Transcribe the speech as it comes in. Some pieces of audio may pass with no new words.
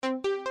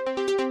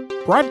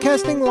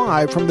Broadcasting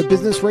live from the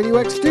Business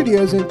RadioX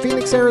studios in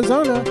Phoenix,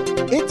 Arizona,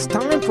 it's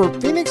time for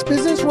Phoenix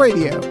Business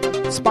Radio,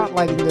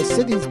 spotlighting the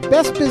city's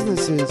best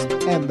businesses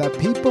and the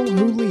people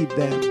who lead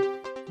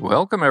them.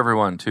 Welcome,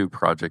 everyone, to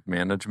Project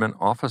Management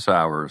Office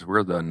Hours.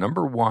 We're the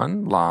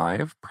 #1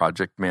 live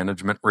project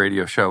management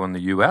radio show in the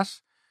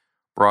U.S.,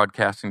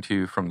 broadcasting to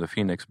you from the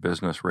Phoenix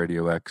Business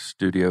RadioX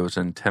studios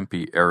in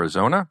Tempe,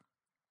 Arizona.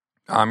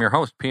 I'm your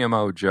host,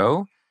 PMO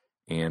Joe,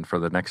 and for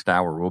the next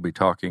hour, we'll be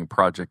talking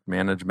project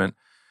management,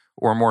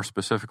 or more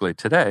specifically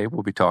today,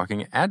 we'll be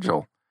talking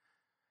Agile.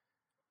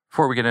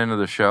 Before we get into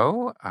the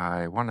show,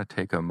 I want to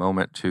take a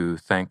moment to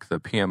thank the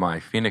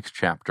PMI Phoenix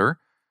chapter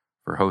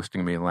for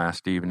hosting me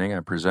last evening.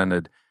 I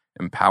presented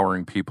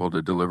Empowering People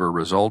to Deliver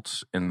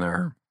Results in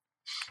their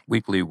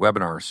weekly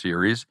webinar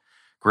series.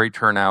 Great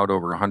turnout,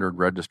 over 100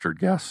 registered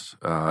guests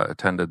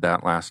attended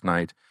that last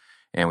night,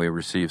 and we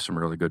received some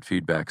really good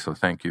feedback, so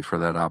thank you for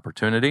that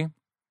opportunity.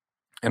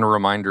 And a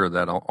reminder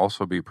that I'll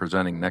also be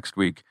presenting next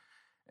week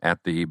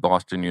at the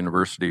Boston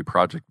University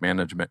Project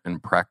Management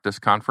in Practice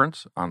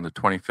Conference on the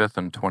 25th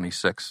and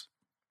 26th.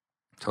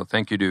 So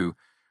thank you to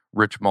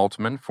Rich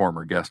Maltman,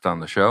 former guest on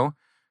the show,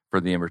 for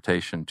the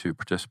invitation to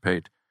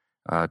participate.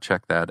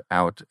 Check that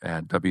out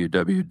at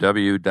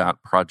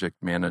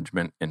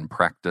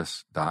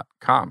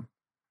www.projectmanagementinpractice.com.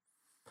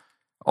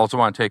 Also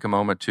want to take a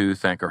moment to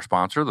thank our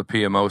sponsor, the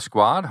PMO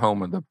Squad,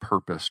 home of the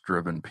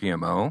purpose-driven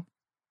PMO.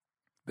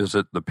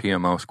 Visit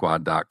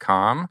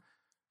thepmosquad.com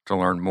to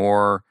learn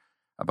more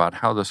about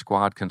how the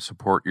squad can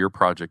support your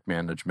project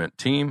management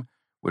team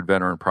with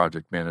veteran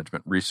project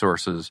management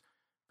resources,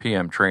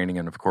 PM training,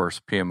 and of course,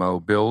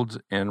 PMO builds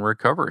and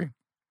recovery.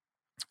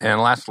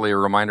 And lastly, a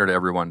reminder to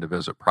everyone to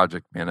visit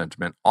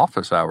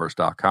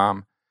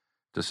projectmanagementofficehours.com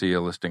to see a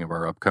listing of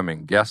our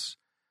upcoming guests,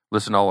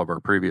 listen to all of our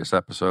previous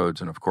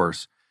episodes, and of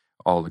course,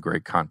 all the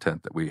great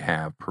content that we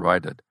have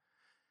provided.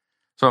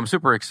 So I'm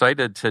super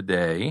excited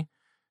today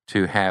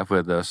to have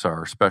with us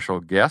our special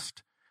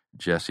guest,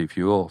 Jesse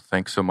Fewell.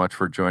 Thanks so much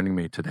for joining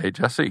me today,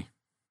 Jesse.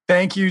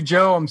 Thank you,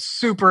 Joe. I'm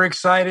super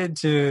excited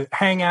to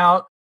hang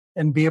out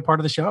and be a part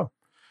of the show.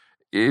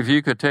 If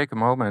you could take a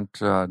moment,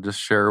 just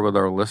share with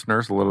our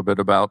listeners a little bit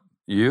about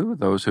you,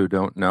 those who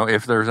don't know,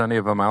 if there's any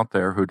of them out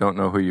there who don't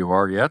know who you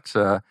are yet,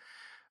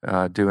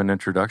 do an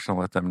introduction,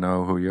 let them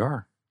know who you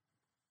are.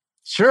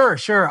 Sure.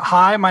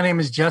 Hi, my name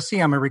is Jesse.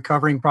 I'm a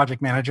recovering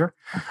project manager.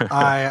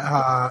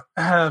 I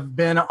have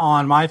been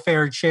on my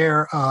fair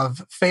share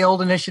of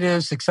failed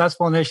initiatives,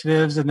 successful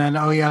initiatives, and then,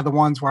 the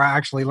ones where I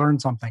actually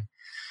learned something.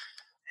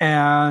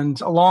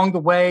 And along the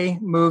way,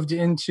 moved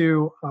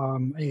into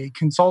a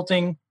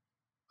consulting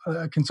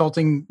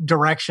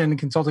direction,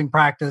 consulting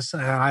practice.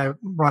 And I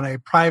run a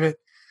private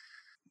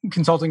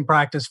consulting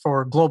practice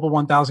for Global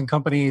 1,000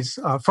 companies,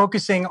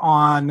 focusing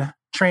on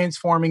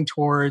transforming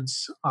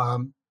towards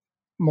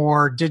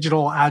more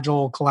digital,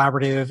 agile,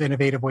 collaborative,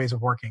 innovative ways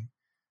of working.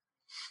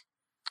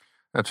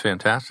 That's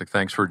fantastic.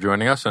 Thanks for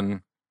joining us.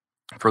 And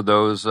for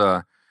those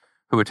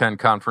who attend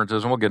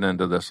conferences, and we'll get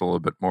into this a little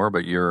bit more,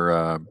 but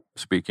you're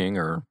speaking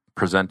or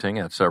presenting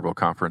at several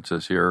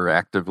conferences here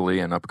actively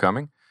and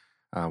upcoming.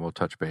 We'll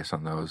touch base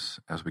on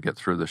those as we get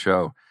through the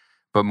show.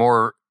 But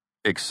more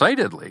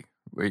excitedly,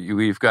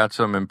 we've got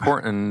some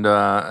important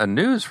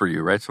news for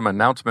you, right? Some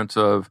announcements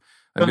of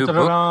a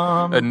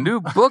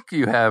new book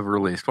you have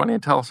released. Why don't you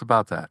tell us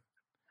about that?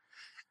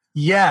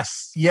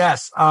 Yes.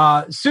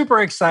 Super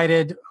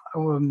excited.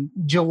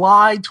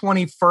 July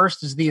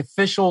 21st is the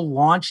official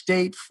launch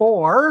date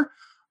for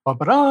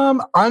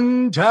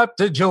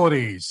Untapped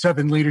Agility,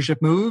 7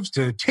 leadership moves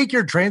to take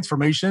your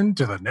transformation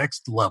to the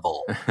next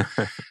level.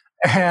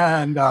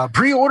 And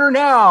pre-order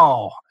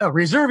now,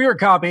 reserve your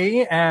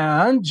copy,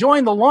 and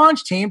join the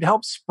launch team to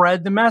help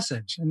spread the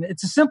message. And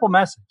it's a simple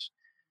message.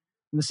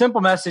 And the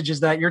simple message is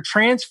that your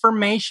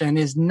transformation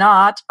is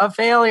not a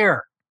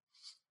failure.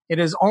 It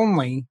is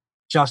only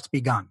just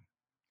begun.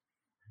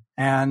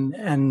 And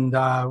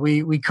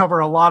we cover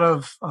a lot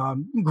of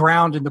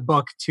ground in the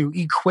book to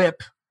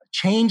equip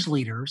change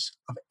leaders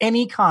of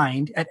any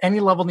kind at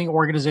any level in the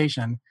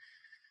organization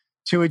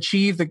to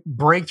achieve the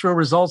breakthrough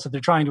results that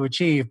they're trying to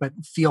achieve, but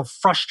feel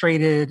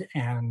frustrated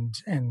and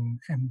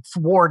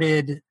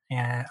thwarted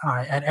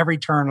at every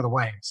turn of the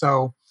way.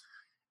 So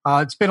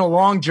it's been a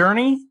long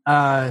journey.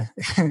 One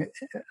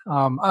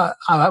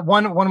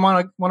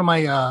of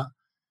my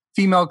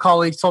female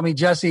colleagues told me,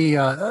 Jesse,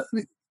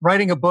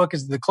 writing a book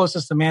is the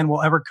closest a man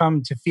will ever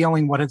come to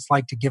feeling what it's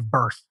like to give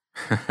birth.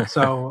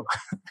 So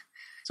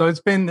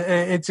it's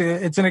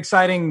an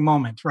exciting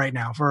moment right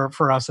now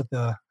for us at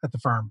the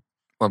firm.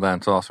 Well,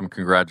 that's awesome.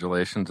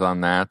 Congratulations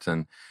on that.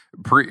 And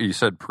you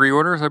said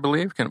pre-orders, I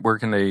believe. Where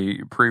can they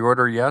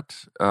pre-order yet?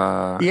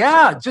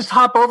 Just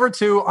hop over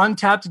to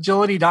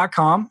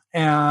untappedagility.com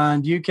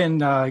and you can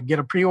get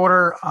a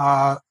pre-order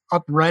up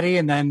and ready.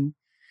 And then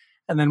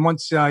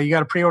once you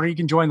got a pre-order, you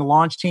can join the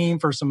launch team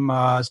for some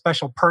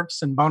special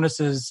perks and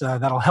bonuses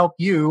that'll help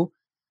you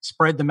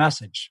spread the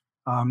message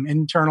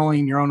internally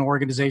in your own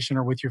organization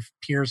or with your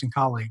peers and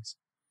colleagues.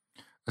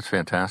 That's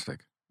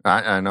fantastic.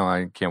 I know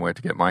I can't wait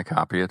to get my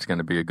copy. It's going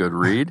to be a good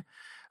read.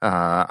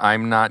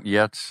 I'm not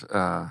yet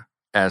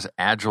as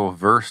agile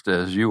versed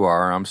as you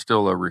are. I'm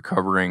still a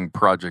recovering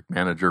project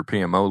manager,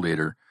 PMO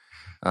leader.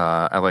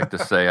 I like to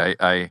say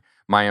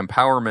my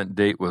empowerment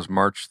date was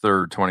March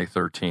 3rd,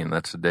 2013.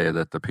 That's the day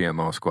that the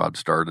PMO squad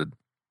started.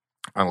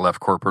 I left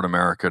corporate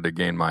America to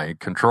gain my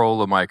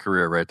control of my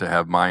career, right, to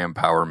have my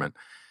empowerment.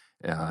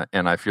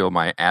 And I feel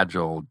my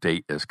agile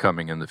date is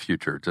coming in the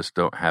future. Just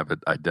don't have it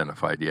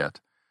identified yet.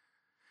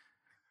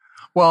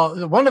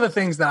 Well, one of the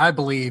things that I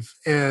believe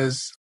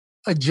is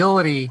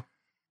agility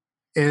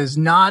is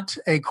not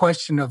a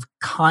question of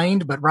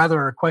kind, but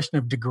rather a question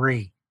of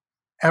degree.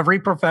 Every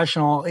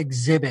professional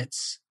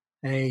exhibits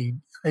a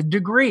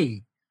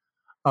degree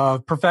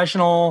of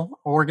professional,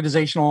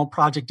 organizational,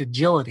 project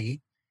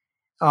agility.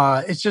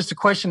 It's just a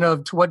question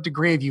of to what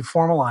degree have you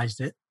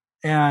formalized it,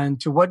 and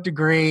to what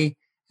degree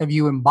have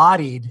you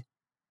embodied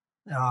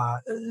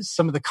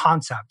some of the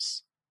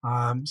concepts,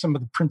 some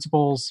of the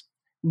principles.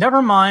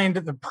 Never mind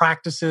the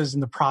practices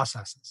and the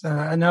processes.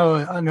 I know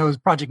as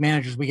project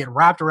managers, we get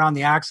wrapped around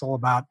the axle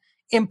about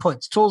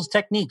inputs, tools,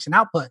 techniques, and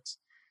outputs.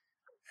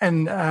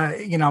 And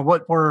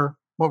what we're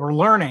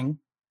learning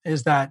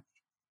is that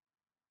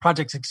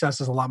project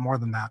success is a lot more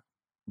than that.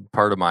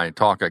 Part of my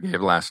talk I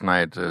gave last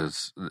night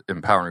is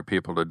empowering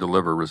people to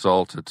deliver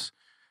results.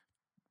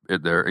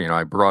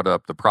 I brought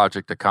up the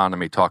project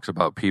economy talks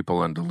about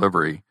people and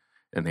delivery.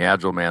 In the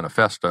Agile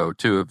Manifesto,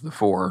 2 of the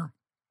 4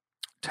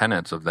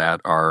 tenets of that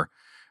are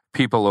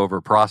people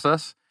over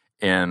process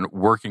and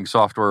working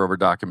software over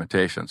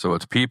documentation. So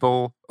it's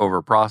people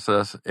over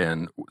process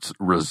and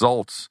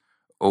results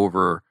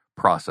over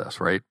process,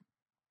 right?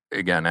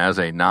 Again, as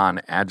a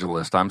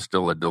non-agilist, I'm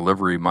still a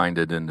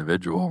delivery-minded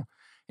individual,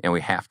 and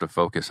we have to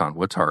focus on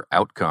what's our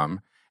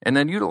outcome and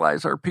then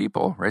utilize our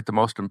people, right? The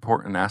most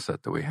important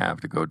asset that we have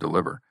to go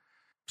deliver.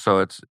 So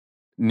it's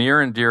near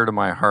and dear to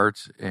my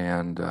heart,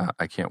 and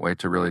I can't wait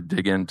to really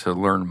dig in to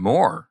learn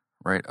more,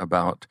 right,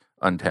 about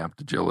Untapped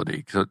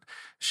Agility. So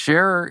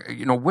share,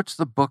 what's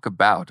the book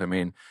about? I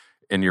mean,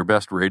 in your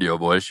best radio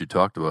voice, you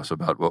talked to us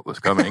about what was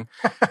coming,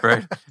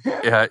 right?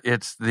 Yeah,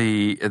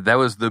 that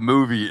was the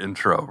movie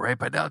intro, right?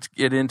 But now let's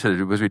get into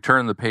it. As we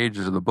turn the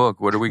pages of the book,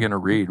 what are we going to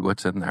read?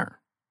 What's in there?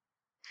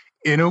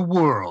 In a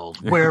world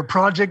where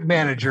project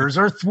managers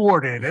are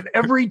thwarted at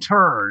every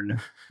turn,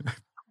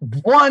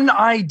 one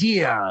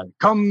idea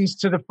comes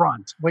to the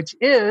front, which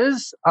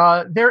is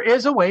there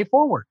is a way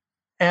forward.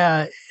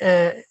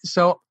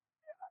 So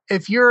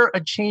if you're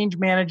a change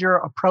manager,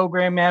 a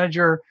program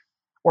manager,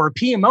 or a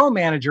PMO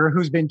manager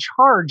who's been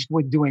charged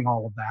with doing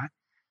all of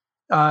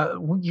that,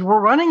 you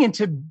were running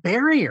into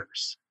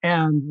barriers.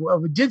 And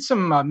we did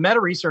some meta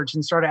research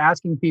and started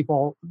asking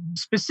people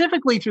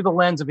specifically through the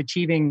lens of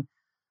achieving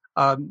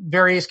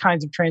various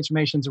kinds of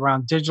transformations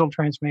around digital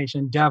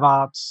transformation,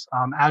 DevOps,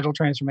 agile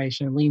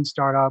transformation, lean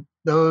startup,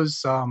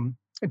 those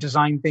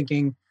design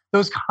thinking,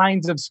 those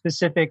kinds of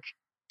specific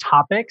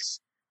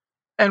topics.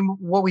 And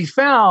what we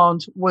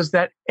found was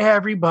that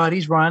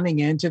everybody's running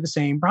into the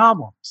same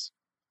problems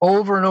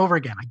over and over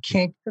again.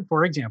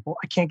 For example,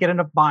 I can't get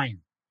enough buy-in.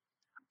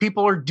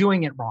 People are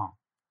doing it wrong.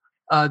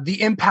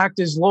 The impact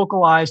is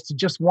localized to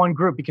just one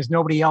group because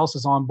nobody else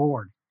is on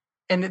board.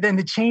 And then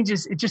the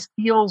changes, it just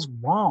feels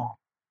wrong.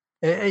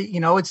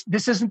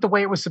 This isn't the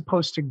way it was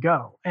supposed to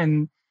go.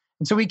 And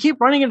so we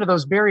keep running into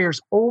those barriers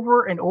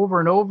over and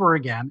over and over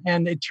again.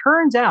 And it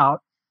turns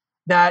out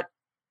that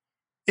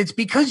it's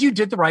because you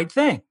did the right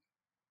thing.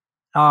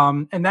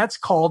 And that's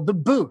called the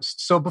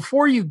boost. So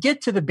before you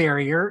get to the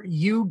barrier,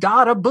 you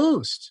got a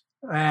boost.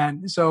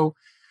 And so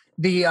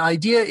the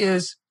idea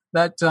is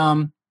that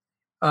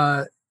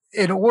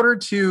in order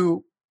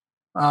to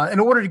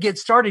get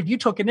started, you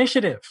took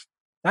initiative.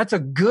 That's a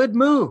good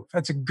move.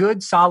 That's a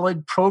good,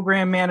 solid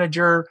program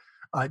manager,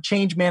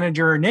 change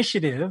manager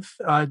initiative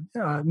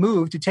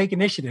move to take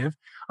initiative.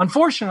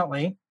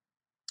 Unfortunately,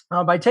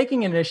 by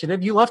taking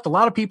initiative, you left a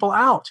lot of people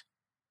out.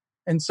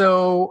 And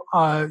so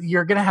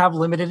you're going to have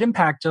limited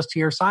impact just to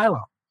your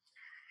silo.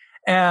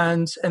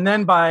 And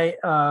then by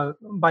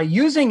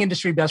using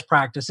industry best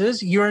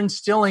practices, you're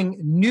instilling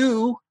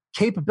new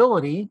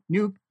capability,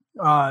 new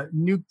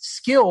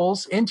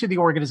skills into the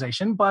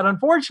organization. But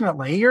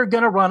unfortunately, you're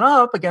going to run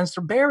up against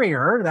a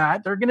barrier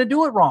that they're going to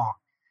do it wrong.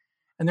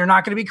 And they're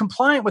not going to be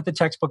compliant with the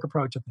textbook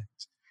approach of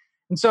things.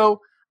 And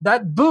so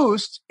that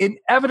boost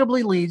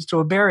inevitably leads to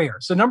a barrier.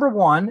 So number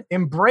one,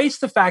 embrace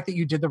the fact that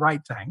you did the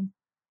right thing.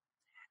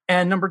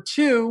 And number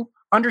two,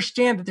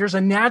 understand that there's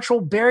a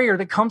natural barrier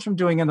that comes from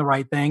doing the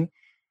right thing.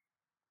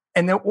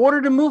 And in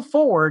order to move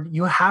forward,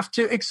 you have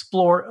to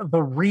explore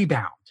the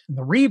rebound. And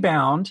the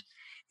rebound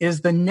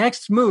is the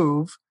next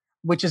move,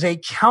 which is a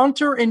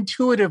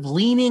counterintuitive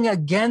leaning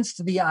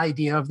against the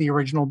idea of the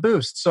original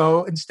boost.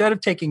 So instead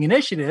of taking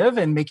initiative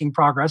and making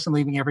progress and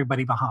leaving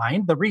everybody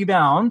behind, the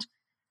rebound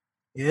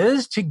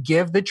is to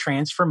give the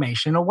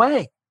transformation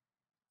away.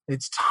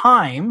 It's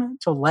time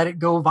to let it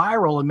go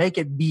viral and make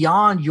it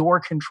beyond your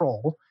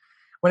control.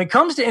 When it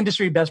comes to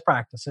industry best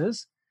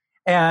practices,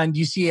 and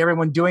you see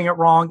everyone doing it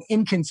wrong,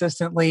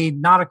 inconsistently,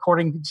 not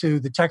according to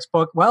the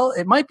textbook, well,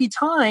 it might be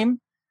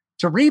time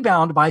to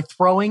rebound by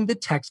throwing the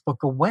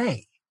textbook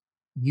away.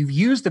 You've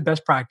used the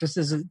best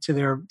practices to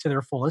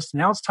their fullest.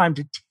 Now it's time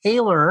to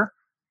tailor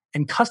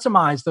and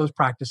customize those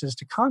practices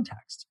to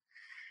context.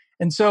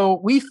 And so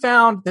we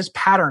found this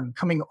pattern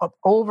coming up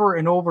over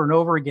and over and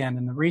over again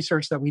in the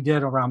research that we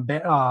did around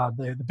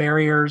the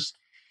barriers,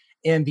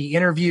 in the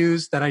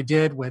interviews that I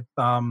did with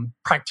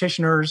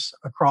practitioners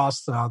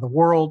across the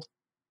world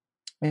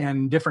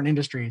and different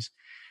industries.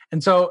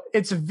 And so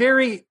it's a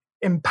very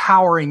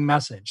empowering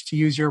message, to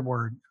use your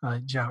word,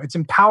 Joe. It's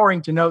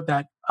empowering to note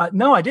that,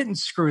 no, I didn't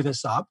screw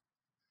this up.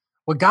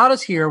 What got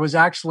us here was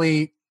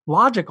actually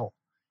logical.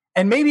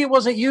 And maybe it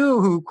wasn't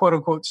you who, quote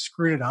unquote,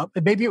 screwed it up,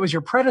 but maybe it was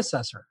your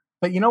predecessor.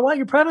 But you know what?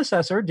 Your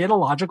predecessor did a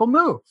logical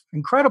move,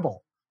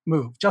 incredible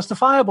move,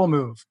 justifiable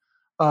move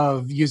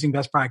of using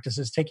best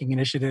practices, taking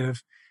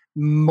initiative,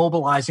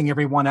 mobilizing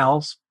everyone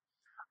else,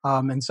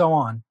 and so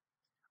on.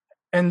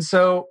 And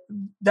so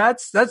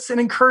that's an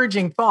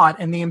encouraging thought.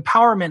 And the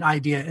empowerment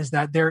idea is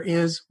that there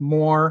is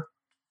more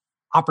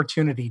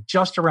opportunity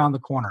just around the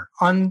corner,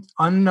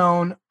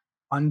 unknown,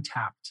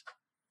 untapped.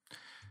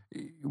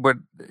 What,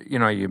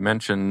 you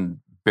mentioned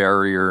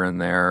barrier in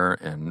there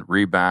and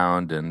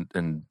rebound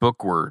and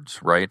book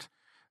words, right?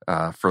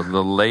 For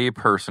the lay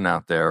person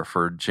out there,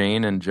 for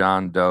Jane and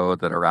John Doe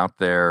that are out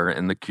there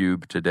in the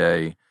cube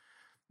today,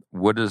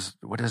 what does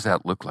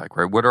that look like,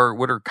 right? What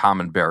are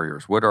common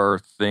barriers? What are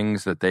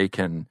things that they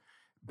can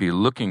be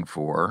looking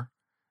for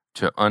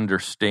to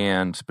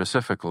understand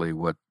specifically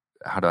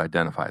how to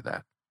identify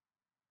that?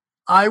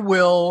 I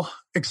will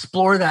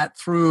explore that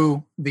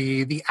through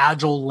the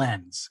Agile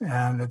lens,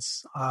 and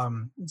it's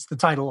the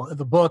title of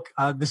the book.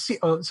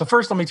 So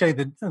first, let me tell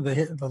you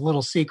the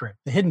little secret,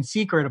 the hidden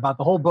secret about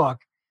the whole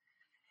book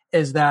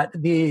is that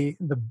the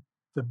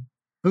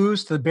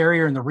boost, the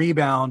barrier, and the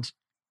rebound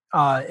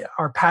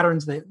are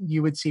patterns that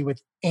you would see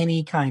with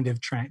any kind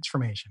of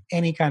transformation,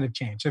 any kind of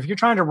change. So if you're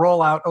trying to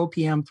roll out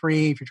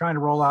OPM3, if you're trying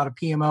to roll out a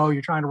PMO,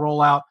 you're trying to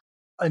roll out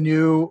a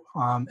new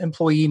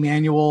employee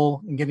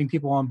manual and getting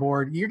people on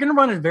board, you're going to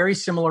run into very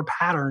similar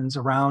patterns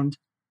around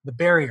the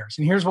barriers.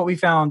 And here's what we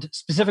found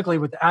specifically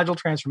with the Agile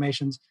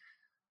transformations.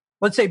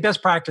 Let's say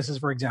best practices,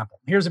 for example.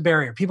 Here's a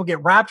barrier. People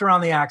get wrapped around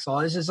the axle.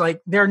 It's just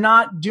like they're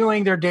not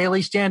doing their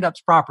daily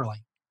stand-ups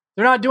properly.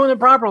 They're not doing it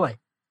properly.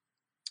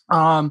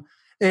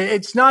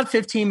 It's not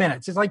 15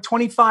 minutes. It's like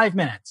 25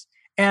 minutes.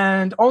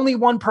 And only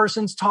one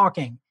person's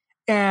talking.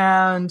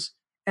 And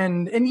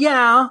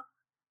yeah,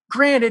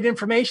 granted,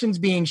 information's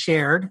being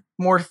shared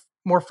more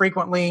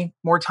frequently,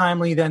 more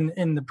timely than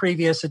in the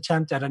previous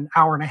attempt at an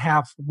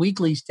hour-and-a-half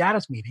weekly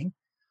status meeting.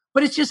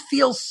 But it just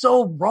feels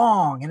so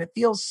wrong, and it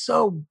feels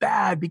so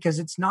bad because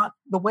it's not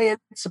the way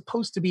it's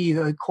supposed to be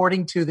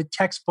according to the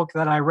textbook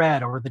that I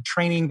read or the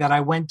training that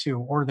I went to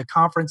or the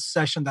conference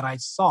session that I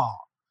saw.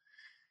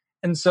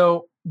 And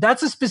so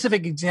that's a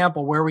specific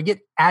example where we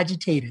get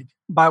agitated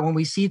by when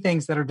we see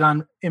things that are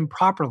done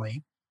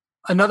improperly.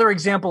 Another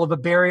example of a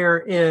barrier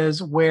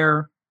is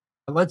where,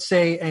 let's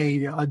say,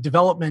 a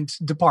development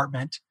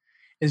department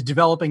is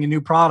developing a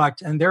new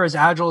product and they're as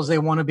agile as they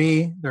want to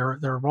be. They're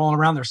rolling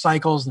around their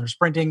cycles and they're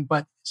sprinting,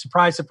 but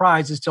surprise,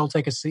 surprise, it still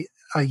takes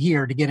a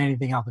year to get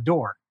anything out the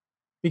door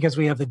because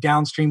we have the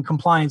downstream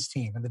compliance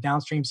team and the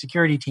downstream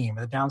security team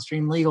and the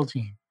downstream legal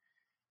team.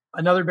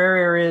 Another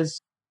barrier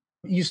is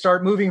you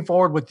start moving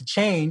forward with the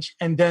change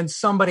and then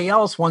somebody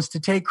else wants to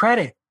take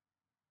credit.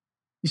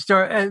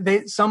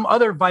 Some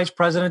other vice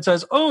president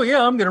says, oh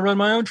yeah, I'm going to run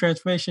my own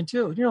transformation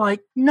too. And you're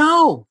like,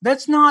 no.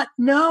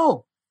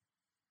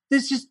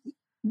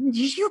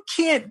 You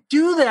can't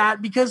do that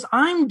because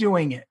I'm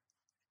doing it.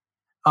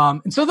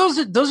 And so those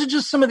are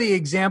just some of the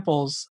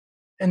examples,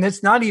 and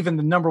that's not even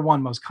the number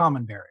one most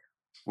common barrier.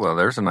 Well,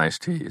 there's a nice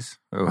tease.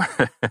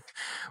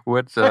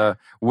 What's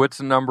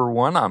number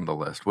one on the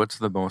list? What's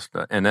the most?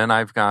 And then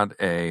I've got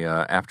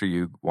after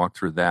you walk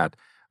through that,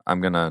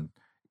 I'm going to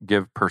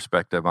give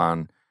perspective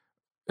on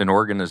an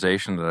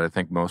organization that I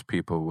think most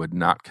people would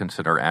not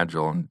consider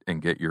agile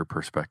and get your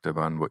perspective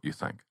on what you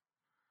think.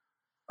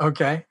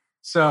 Okay.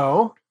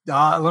 So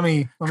let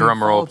me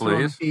drum roll,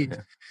 please.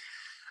 Yeah.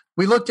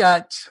 We looked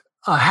at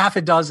half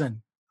a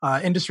dozen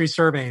industry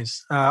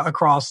surveys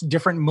across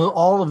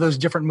all of those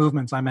different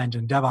movements I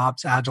mentioned: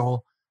 DevOps,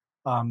 Agile,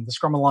 the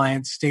Scrum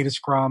Alliance, State of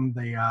Scrum,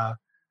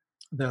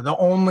 the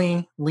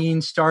only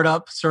Lean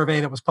startup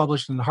survey that was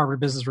published in the Harvard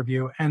Business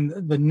Review.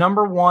 And the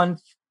number one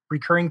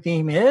recurring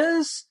theme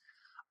is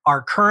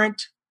our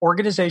current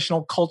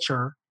organizational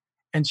culture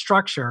and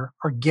structure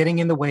are getting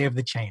in the way of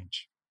the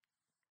change.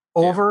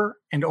 Over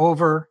and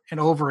over and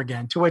over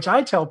again. To which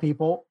I tell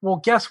people, well,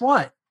 guess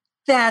what?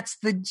 That's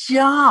the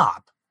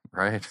job.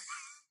 Right.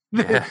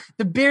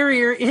 The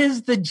barrier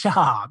is the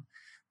job.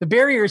 The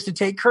barrier is to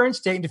take current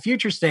state into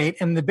future state,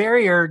 and the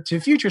barrier to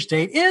future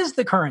state is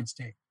the current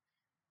state.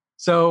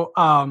 So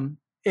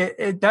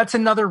that's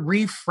another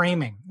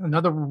reframing.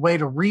 Another way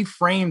to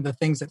reframe the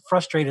things that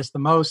frustrate us the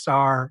most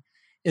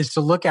is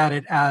to look at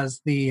it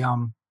as the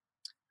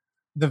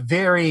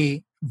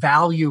very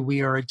value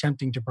we are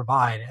attempting to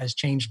provide as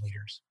change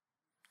leaders.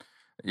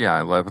 Yeah,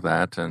 I love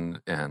that. And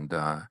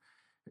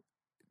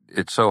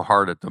it's so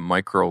hard at the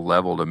micro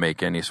level to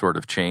make any sort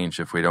of change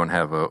if we don't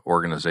have an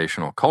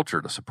organizational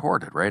culture to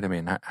support it, right? I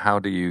mean, how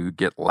do you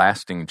get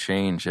lasting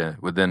change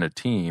within a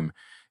team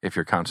if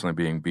you're constantly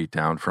being beat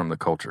down from the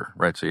culture,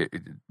 right? So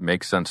it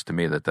makes sense to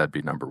me that that'd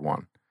be number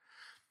one.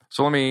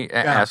 So let me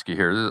ask you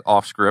here. This is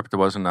off script. It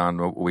wasn't on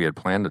what we had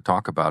planned to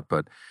talk about,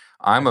 but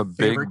I'm a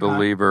big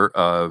believer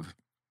of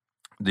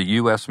the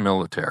U.S.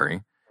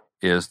 military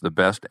is the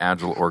best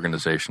agile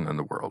organization in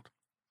the world,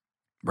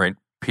 right?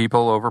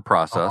 People over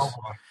process.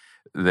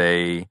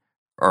 They're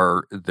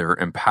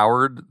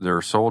empowered.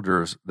 They're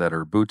soldiers that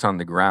are boots on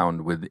the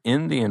ground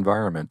within the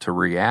environment to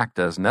react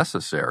as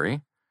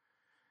necessary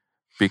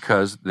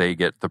because they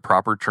get the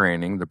proper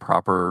training, the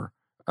proper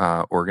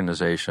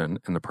organization,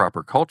 and the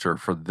proper culture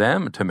for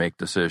them to make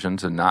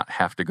decisions and not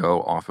have to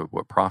go off of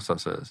what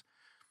process is.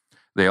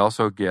 They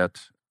also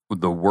get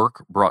the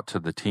work brought to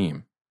the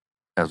team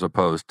as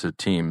opposed to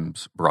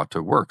teams brought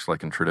to works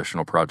like in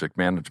traditional project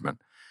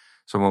management.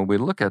 So when we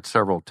look at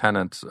several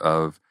tenets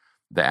of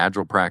the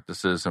agile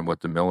practices and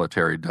what the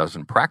military does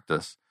in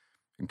practice,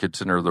 and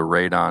consider the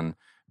raid on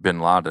bin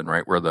Laden,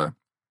 right, where the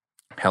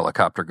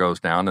helicopter goes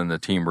down and the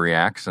team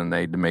reacts and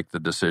they make the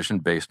decision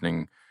based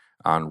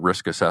on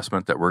risk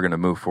assessment that we're going to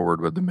move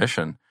forward with the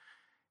mission.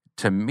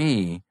 To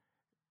me,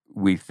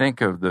 we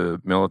think of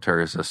the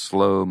military as a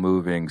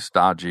slow-moving,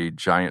 stodgy,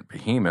 giant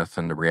behemoth,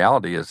 and the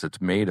reality is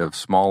it's made of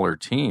smaller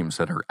teams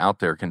that are out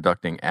there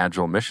conducting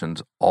agile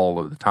missions all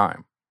of the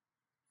time.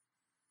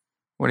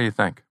 What do you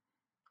think?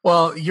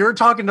 Well, you're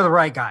talking to the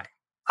right guy.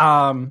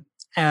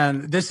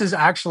 And this is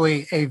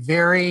actually a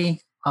very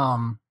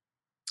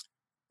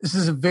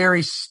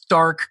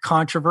stark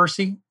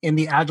controversy in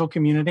the agile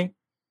community.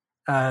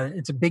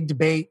 It's a big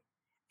debate.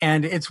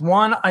 And it's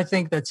one, I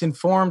think, that's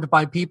informed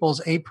by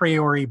people's a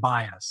priori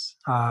bias,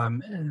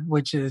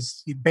 which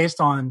is based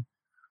on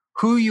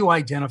who you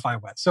identify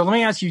with. So let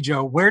me ask you,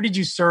 Joe, where did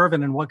you serve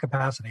and in what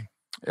capacity?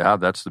 Yeah,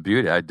 that's the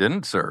beauty. I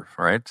didn't serve,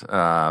 right?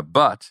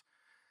 But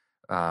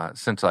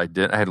since I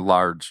had a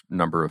large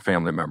number of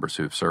family members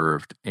who've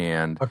served,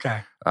 and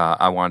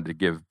I wanted to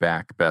give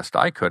back best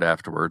I could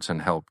afterwards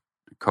and help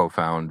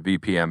co-found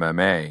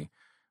VPMMA,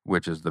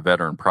 which is the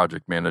Veteran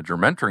Project Manager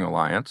Mentoring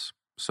Alliance.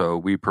 So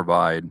we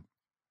provide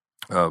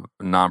a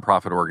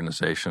nonprofit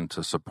organization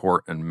to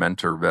support and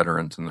mentor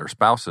veterans and their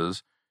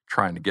spouses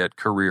trying to get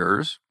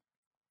careers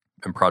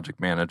in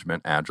project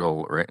management,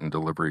 agile, right, and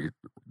delivery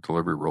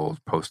roles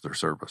post their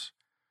service.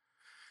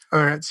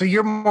 All right, so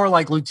you're more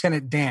like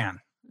Lieutenant Dan.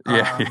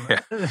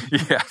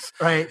 Yes.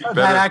 Right, better,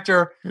 that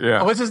actor.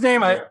 Yeah. What's his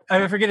name? I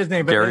forget his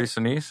name. But Gary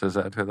Sinise, is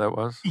that who that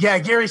was? Yeah,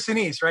 Gary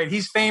Sinise, right?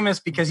 He's famous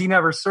because he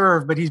never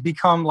served, but he's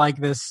become like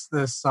this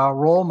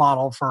role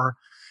model for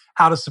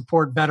how to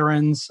support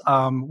veterans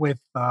with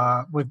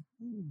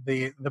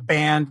the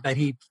band that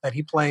he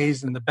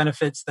plays and the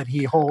benefits that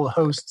he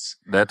hosts.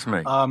 That's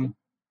me.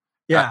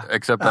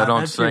 Except I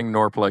don't sing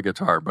nor play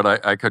guitar,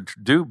 but I could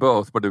do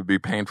both, but it would be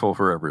painful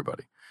for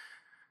everybody.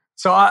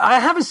 So I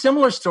have a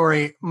similar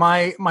story.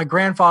 My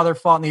grandfather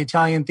fought in the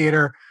Italian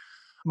theater.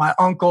 My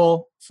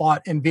uncle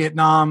fought in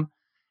Vietnam.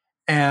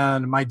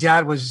 And my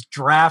dad was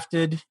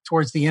drafted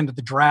towards the end of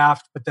the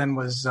draft, but then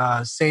was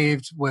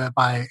saved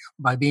by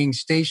being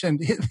stationed.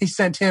 They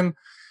sent him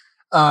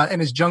and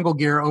his jungle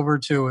gear over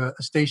to a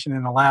station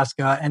in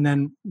Alaska. And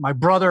then my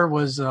brother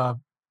was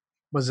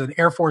an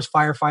Air Force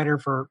firefighter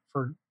for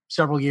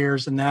several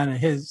years. And then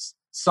his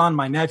son,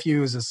 my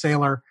nephew, is a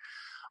sailor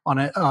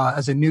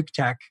as a nuke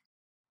tech.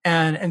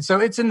 And so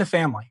it's in the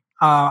family.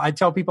 I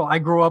tell people I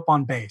grew up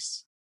on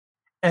base.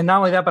 And not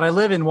only that, but I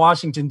live in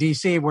Washington,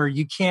 D.C., where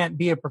you can't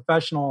be a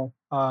professional,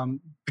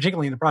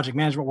 particularly in the project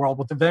management world,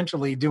 with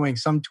eventually doing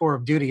some tour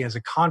of duty as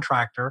a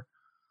contractor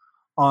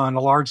on a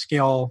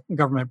large-scale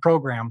government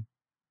program.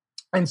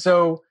 And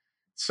so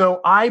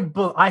I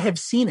have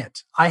seen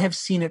it. I have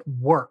seen it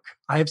work.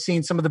 I have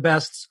seen some of the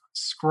best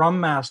Scrum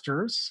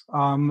Masters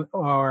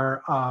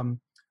or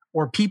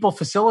people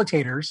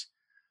facilitators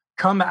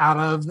come out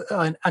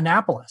of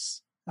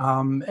Annapolis.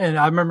 And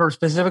I remember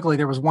specifically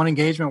there was one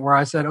engagement where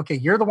I said, okay,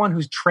 you're the one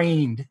who's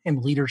trained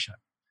in leadership.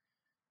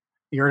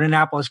 You're an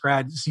Annapolis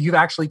grad, so you've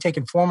actually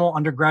taken formal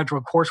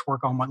undergraduate coursework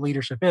on what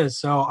leadership is.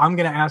 So I'm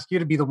going to ask you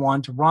to be the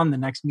one to run the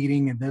next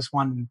meeting and this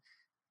one.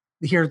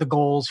 Here are the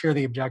goals, here are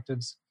the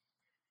objectives.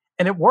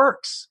 And it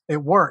works.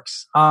 It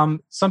works.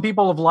 Some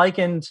people have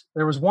likened,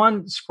 there was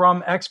one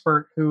Scrum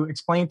expert who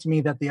explained to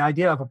me that the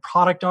idea of a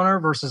product owner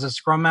versus a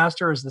Scrum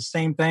Master is the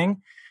same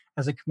thing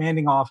as a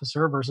commanding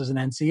officer versus an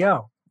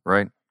NCO.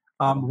 Right.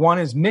 One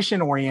is mission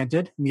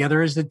oriented, and the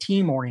other is the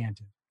team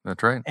oriented.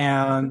 That's right.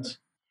 And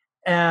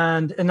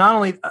not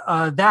only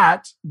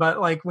that, but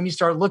like when you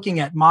start looking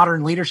at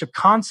modern leadership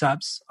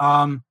concepts,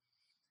 what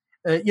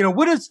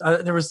is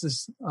there was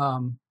this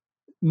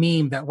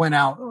meme that went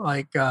out,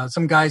 like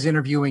some guys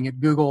interviewing at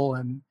Google,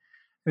 and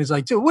he's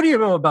like, "What do you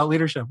know about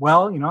leadership?"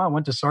 Well, I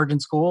went to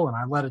sergeant school and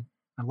I led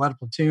a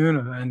platoon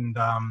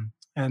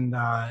and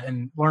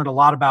learned a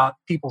lot about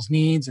people's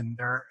needs and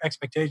their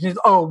expectations.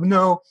 Oh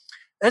no.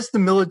 That's the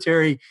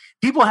military.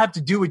 People have to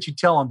do what you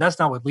tell them. That's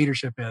not what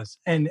leadership is.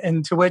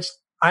 And to which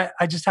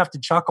I just have to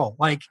chuckle.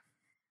 Like,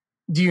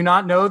 do you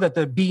not know that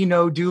the be,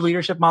 know, do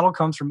leadership model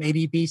comes from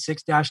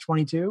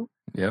E56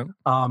 Yeah.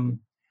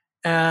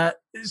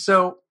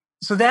 So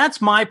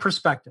that's my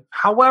perspective.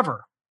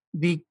 However,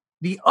 the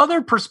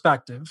other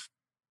perspective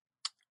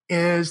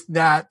is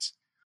that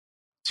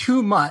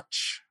too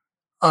much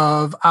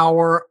of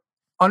our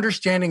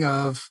understanding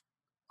of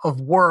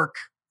work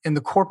in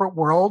the corporate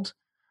world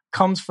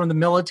comes from the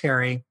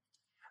military,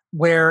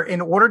 where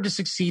in order to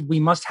succeed, we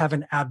must have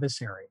an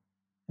adversary.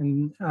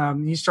 And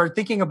you start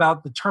thinking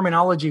about the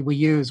terminology we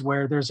use,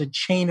 where there's a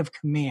chain of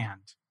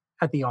command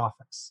at the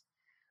office,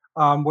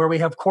 where we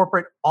have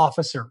corporate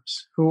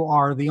officers who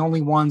are the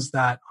only ones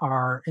that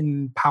are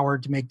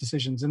empowered to make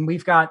decisions. And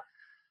we've got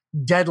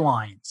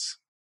deadlines,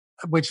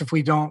 which if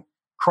we don't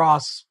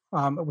cross,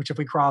 which if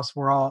we cross,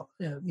 we're all,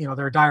 there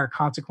are dire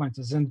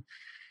consequences. And,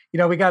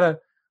 we got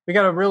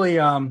to really,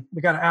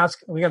 we got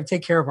to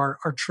take care of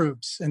our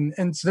troops.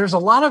 And so there's a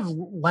lot of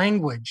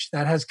language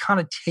that has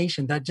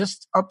connotation that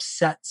just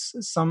upsets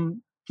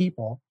some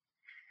people.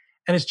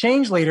 And as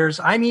change leaders,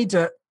 I need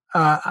to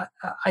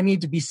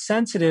be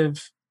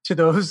sensitive to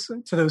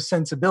those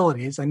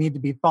sensibilities. I need to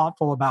be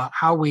thoughtful about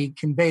how we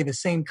convey the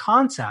same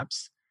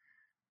concepts,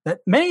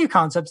 that many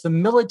concepts the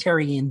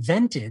military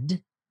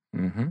invented,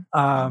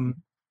 to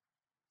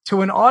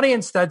an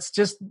audience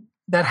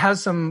that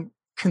has some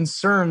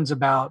concerns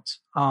about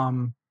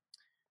the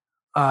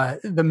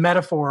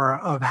metaphor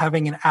of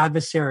having an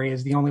adversary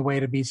is the only way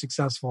to be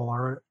successful,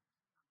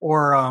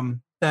 or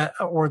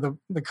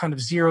the kind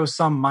of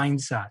zero-sum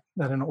mindset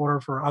that in order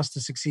for us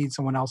to succeed,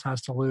 someone else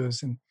has to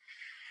lose. And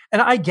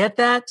I get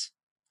that,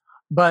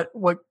 but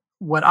what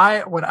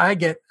I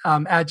get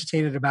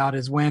agitated about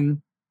is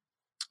when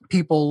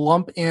people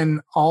lump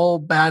in all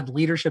bad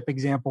leadership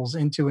examples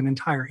into an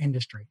entire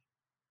industry.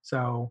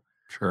 So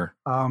sure,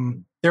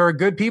 there are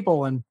good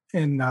people in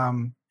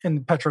the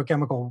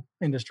petrochemical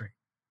industry.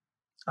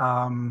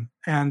 And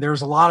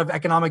there's a lot of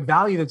economic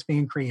value that's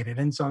being created.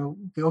 And so,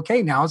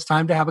 okay, now it's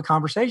time to have a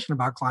conversation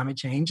about climate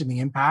change and the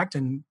impact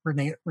and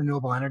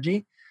renewable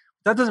energy.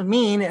 That doesn't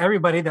mean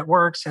everybody that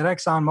works at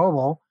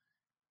ExxonMobil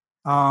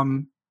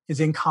is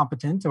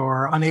incompetent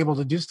or unable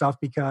to do stuff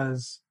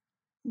because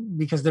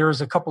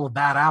there's a couple of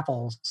bad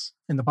apples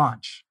in the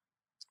bunch.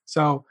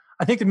 So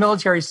I think the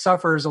military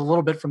suffers a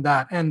little bit from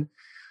that. And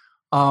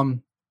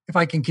if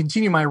I can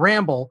continue my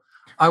ramble,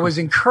 I was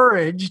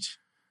encouraged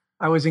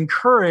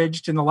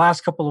in the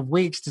last couple of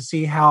weeks to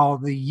see how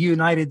the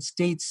United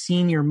States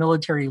senior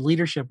military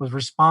leadership was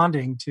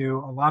responding to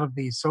a lot of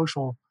the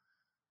social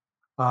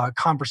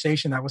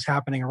conversation that was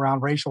happening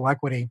around racial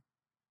equity.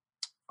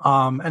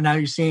 And now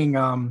you're seeing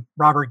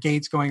Robert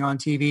Gates going on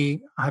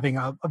TV having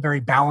a very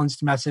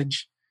balanced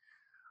message.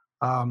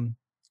 And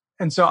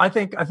so I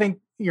think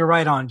you're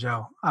right on,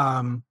 Joe.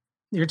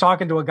 You're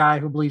talking to a guy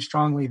who believes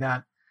strongly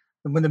that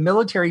when the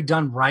military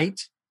done right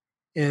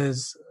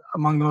is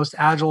among the most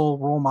agile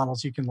role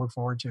models you can look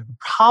forward to. The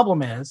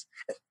problem is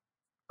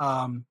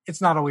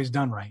it's not always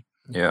done right.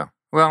 Yeah.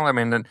 Well, I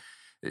mean,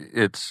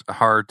 it's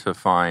hard to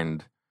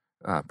find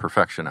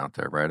perfection out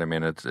there, right? I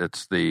mean,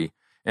 it's the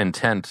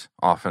intent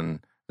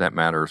often that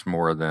matters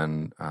more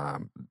than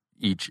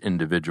each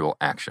individual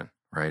action,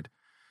 right?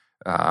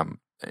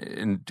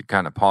 And to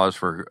kind of pause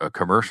for a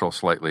commercial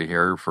slightly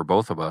here for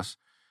both of us,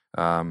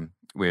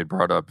 we had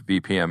brought up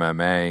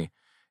VPMMA,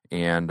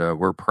 and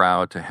we're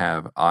proud to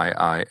have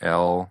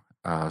IIL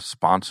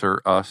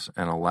sponsor us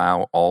and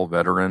allow all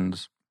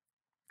veterans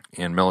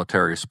and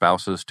military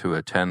spouses to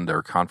attend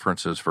their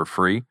conferences for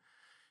free.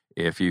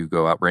 If you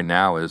go out right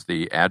now, is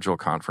the Agile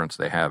conference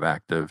they have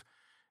active.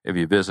 If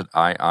you visit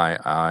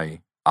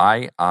IIL.com,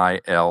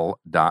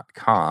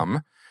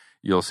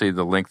 you'll see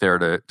the link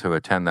there to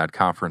attend that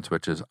conference,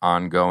 which is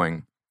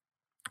ongoing.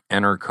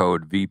 Enter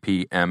code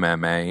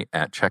VPMMA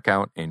at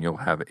checkout, and you'll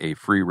have a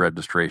free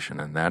registration,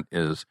 and that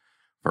is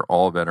for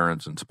all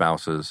veterans and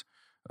spouses.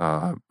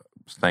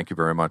 Thank you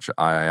very much,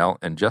 IIL.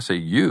 And Jesse,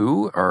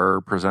 you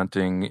are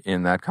presenting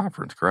in that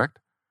conference, correct?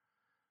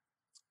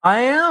 I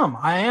am.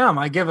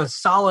 I give a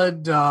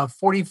solid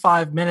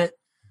 45-minute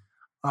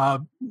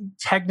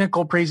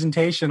technical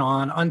presentation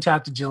on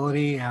Untapped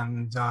Agility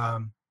and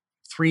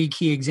 3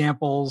 key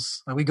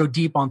examples. We go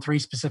deep on 3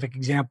 specific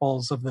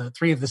examples of the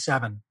 3 of the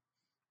 7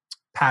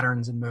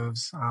 patterns and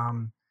moves.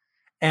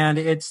 And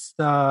it's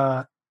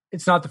not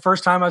the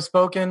first time I've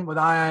spoken with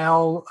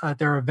IIL at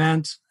their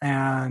event,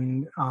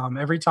 and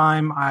every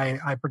time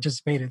I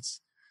participate,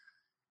 it's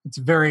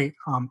a very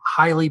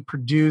highly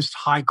produced,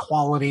 high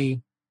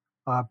quality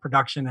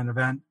production and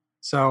event.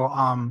 So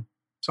I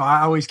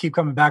always keep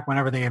coming back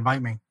whenever they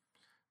invite me.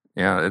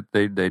 Yeah,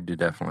 they do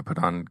definitely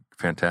put on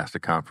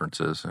fantastic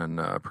conferences, and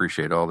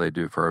appreciate all they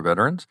do for our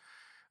veterans.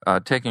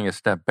 Taking a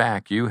step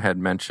back, you had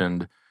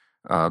mentioned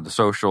the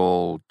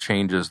social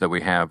changes that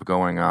we have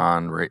going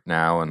on right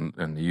now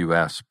in the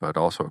U.S., but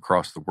also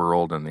across the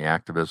world, and the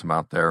activism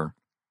out there.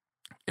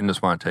 And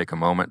just want to take a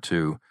moment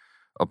to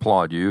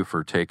applaud you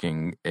for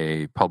taking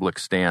a public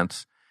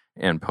stance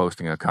and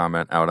posting a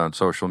comment out on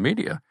social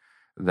media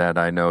that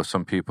I know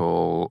some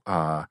people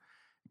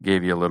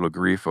gave you a little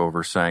grief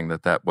over saying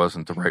that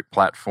wasn't the right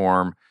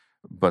platform,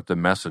 but the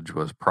message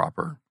was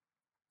proper.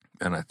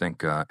 And I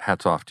think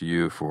hats off to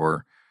you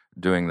for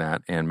doing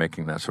that and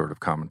making that sort of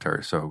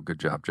commentary. So good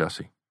job,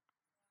 Jesse.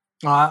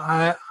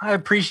 I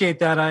appreciate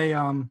that. I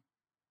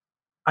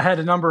had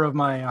a number of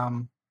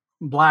my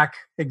Black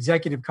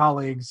executive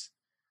colleagues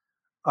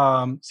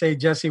say,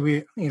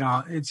 Jesse,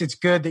 it's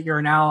good that you're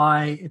an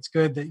ally. It's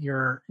good that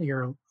you're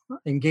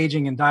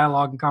engaging in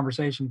dialogue and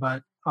conversation,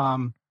 but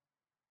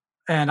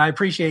and I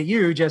appreciate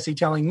you, Jesse,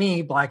 telling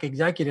me, Black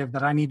executive,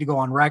 that I need to go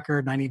on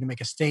record and I need to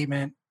make a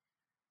statement.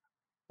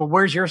 But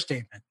where's your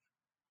statement?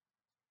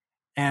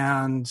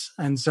 And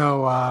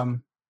so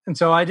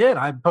I did.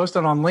 I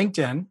posted on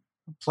LinkedIn,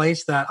 a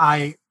place that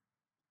I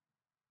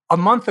a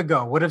month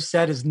ago would have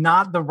said is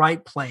not the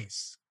right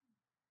place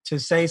to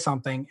say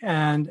something,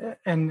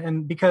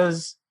 and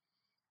because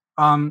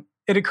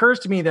it occurs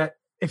to me that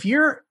if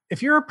you're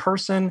a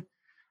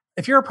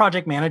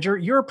project manager,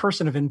 you're a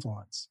person of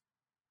influence.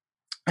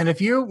 And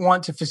if you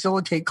want to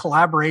facilitate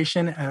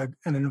collaboration, an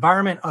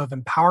environment of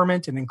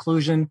empowerment and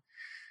inclusion,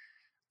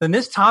 then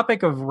this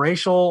topic of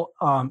racial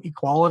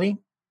equality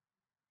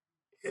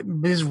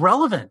is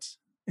relevant.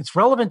 It's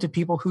relevant to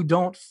people who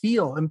don't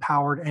feel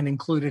empowered and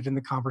included in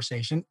the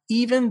conversation,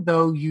 even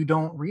though you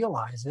don't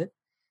realize it,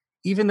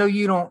 even though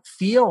you don't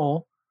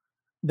feel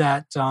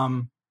that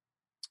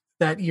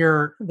that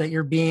you're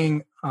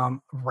being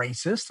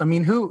racist. I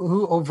mean,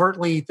 who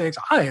overtly thinks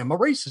I am a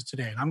racist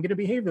today and I'm going to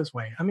behave this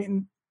way? I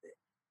mean,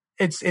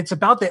 it's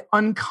about the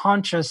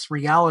unconscious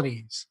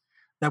realities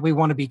that we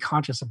want to be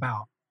conscious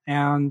about.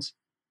 And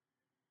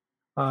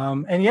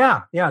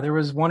yeah, there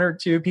was one or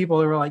two people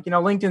who were like,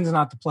 LinkedIn's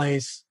not the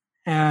place.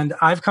 And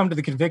I've come to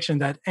the conviction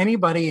that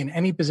anybody in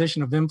any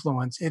position of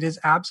influence, it is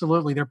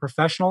absolutely their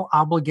professional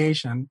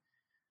obligation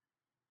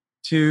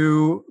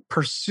to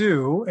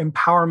pursue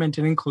empowerment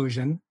and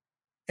inclusion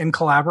and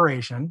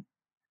collaboration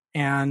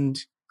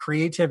and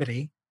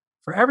creativity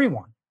for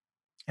everyone.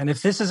 And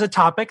if this is a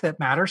topic that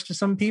matters to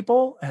some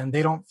people and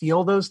they don't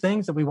feel those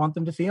things that we want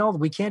them to feel,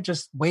 we can't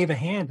just wave a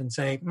hand and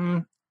say,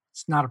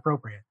 it's not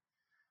appropriate.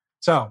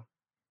 So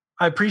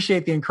I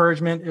appreciate the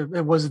encouragement.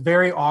 It was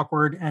very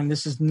awkward, and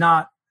this is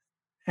not,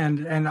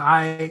 and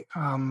I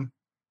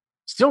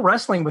still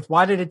wrestling with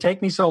why did it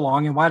take me so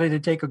long, and why did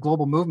it take a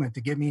global movement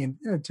to get me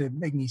to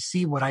make me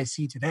see what I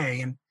see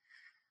today? And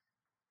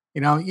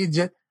you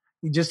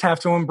just have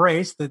to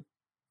embrace that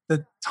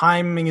the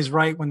timing is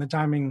right when the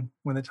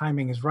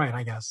timing is right,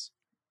 I guess.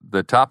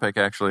 The topic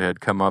actually had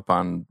come up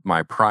on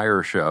my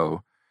prior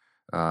show.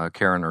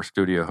 Karen, our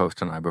studio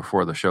host, and I,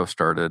 before the show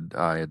started,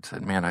 I had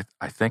said, man,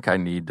 I think I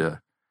need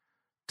to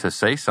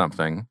say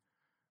something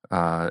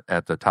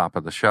at the top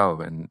of the show,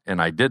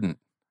 and I didn't.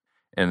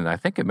 And I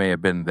think it may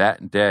have been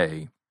that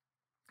day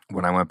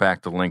when I went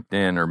back to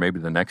LinkedIn, or maybe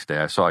the next day,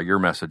 I saw your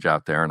message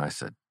out there, and I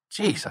said,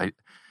 geez,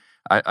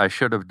 I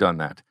should have done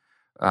that.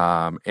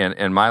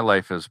 And my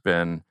life has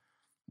been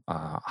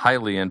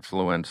highly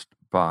influenced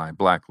by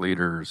Black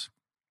leaders,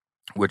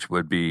 which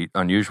would be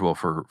unusual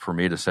for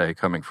me to say,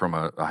 coming from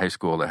a high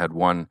school that had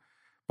one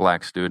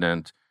Black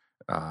student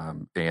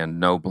and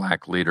no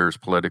Black leaders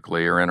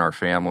politically or in our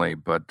family.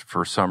 But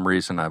for some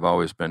reason, I've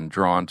always been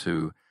drawn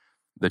to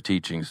the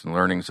teachings and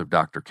learnings of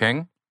Dr.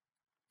 King.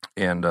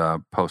 And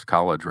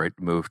post-college,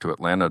 moved to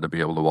Atlanta to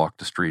be able to walk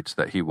the streets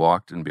that he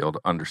walked and be able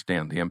to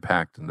understand the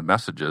impact and the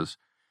messages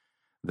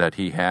that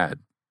he had.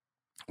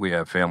 We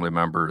have family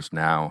members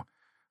now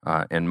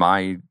in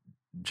my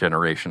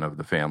generation of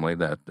the family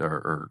that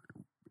are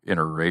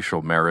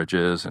interracial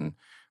marriages and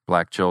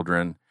Black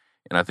children.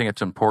 And I think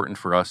it's important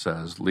for us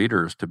as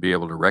leaders to be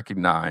able to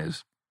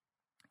recognize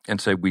and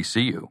say, we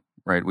see you,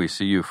 right? We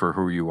see you for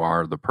who you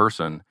are, the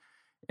person,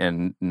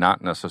 and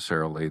not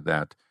necessarily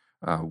that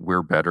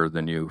we're better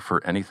than you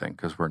for anything,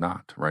 because we're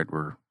not, right?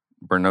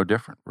 We're no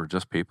different. We're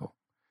just people.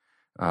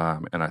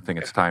 And I think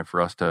it's time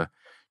for us to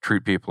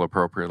treat people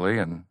appropriately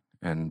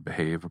and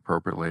behave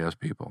appropriately as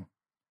people.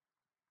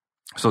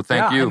 So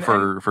thank you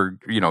for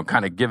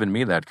kind of giving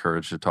me that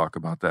courage to talk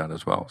about that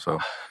as well. So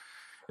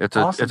it's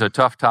awesome. It's a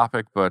tough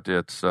topic, but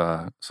it's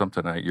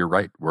something that you're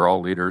right. We're all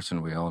leaders,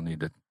 and we all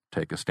need to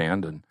take a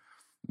stand and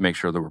make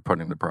sure that we're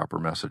putting the proper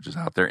messages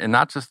out there, and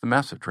not just the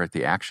message, right?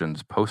 The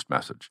actions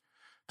post-message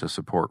to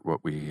support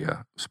what we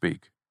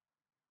speak.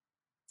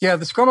 Yeah,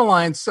 the Scrum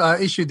Alliance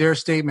issued their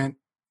statement.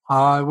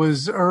 It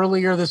was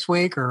earlier this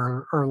week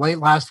or late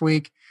last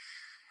week,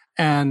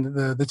 and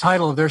the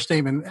title of their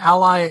statement,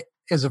 "Ally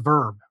is a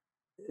verb."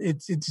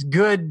 It's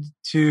good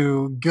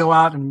to go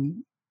out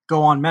and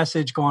go on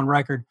message, go on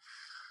record,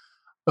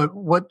 but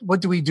what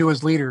do we do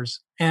as leaders?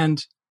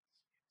 And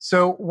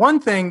so one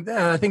thing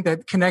that I think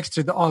that connects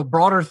to the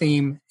broader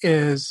theme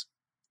is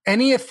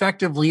any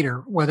effective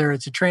leader, whether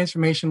it's a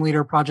transformation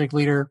leader, project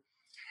leader,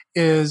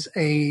 is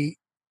a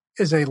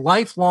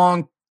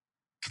lifelong,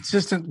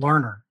 consistent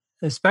learner,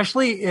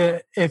 especially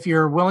if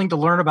you're willing to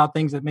learn about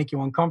things that make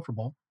you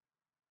uncomfortable.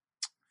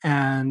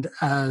 And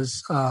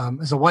as a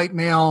white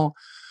male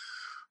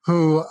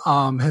who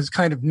has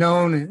kind of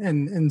known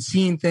and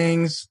seen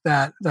things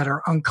that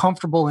are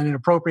uncomfortable and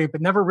inappropriate,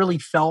 but never really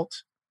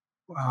felt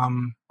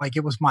like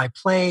it was my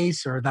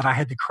place or that I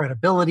had the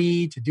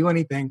credibility to do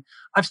anything,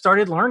 I've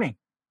started learning.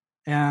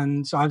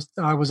 And so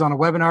I was on a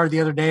webinar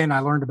the other day, and I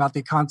learned about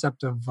the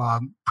concept of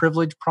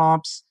privilege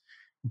prompts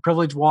and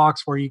privilege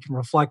walks, where you can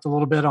reflect a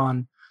little bit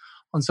on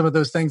some of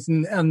those things.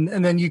 And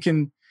then you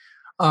can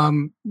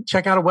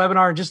check out a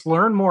webinar and just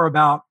learn more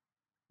about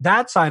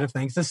that side of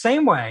things. The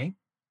same way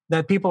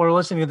that people are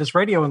listening to this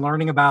radio and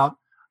learning about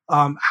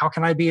how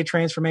can I be a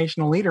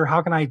transformational leader?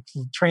 How can I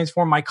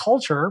transform my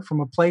culture from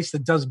a place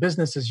that does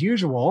business as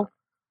usual,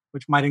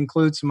 which might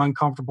include some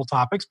uncomfortable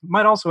topics, but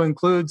might also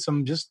include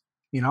some just,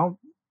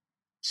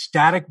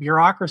 static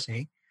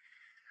bureaucracy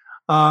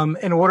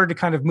in order to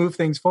kind of move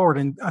things forward.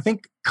 And I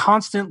think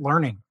constant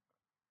learning,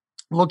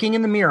 looking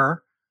in the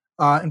mirror,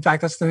 in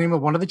fact, that's the name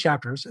of one of the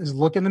chapters, is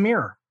look in the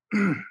mirror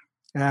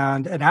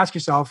and ask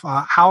yourself,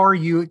 how are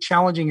you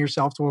challenging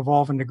yourself to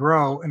evolve and to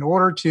grow in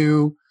order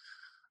to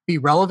be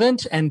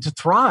relevant and to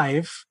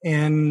thrive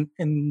in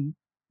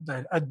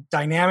a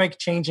dynamic,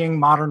 changing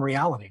modern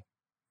reality?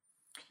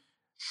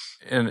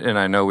 And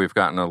I know we've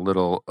gotten a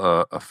little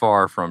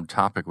afar from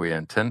topic we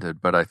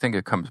intended, but I think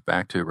it comes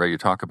back to, right, you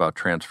talk about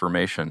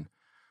transformation,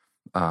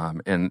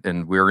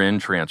 and we're in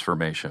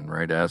transformation,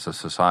 right, as a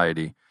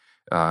society.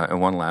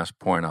 And one last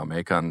point I'll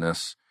make on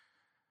this,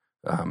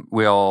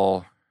 we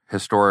all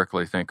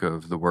historically think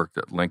of the work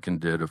that Lincoln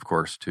did, of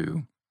course,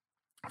 to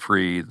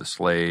free the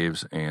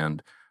slaves,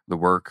 and the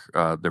work,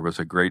 there was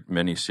a great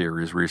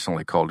mini-series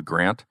recently called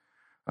Grant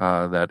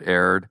that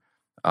aired.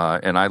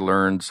 And I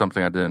learned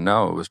something I didn't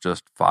know. It was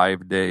just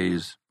 5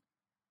 days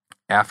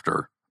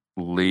after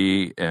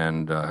Lee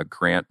and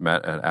Grant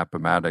met at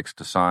Appomattox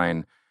to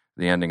sign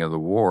the ending of the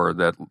war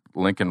that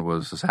Lincoln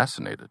was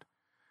assassinated.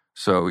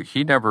 So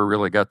he never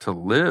really got to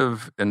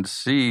live and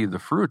see the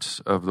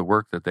fruits of the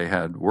work that they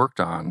had worked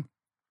on.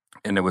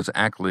 And it was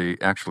actually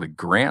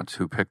Grant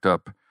who picked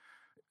up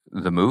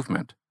the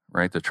movement,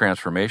 right? The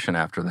transformation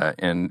after that.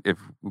 And if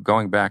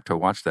going back to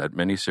watch that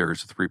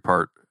miniseries, a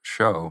 3-part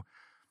show,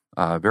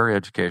 very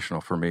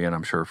educational for me, and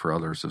I'm sure for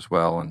others as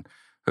well. And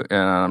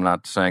I'm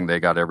not saying they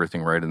got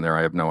everything right in there.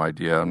 I have no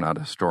idea. I'm not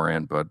a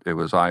historian, but it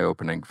was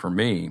eye-opening for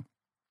me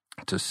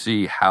to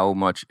see how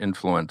much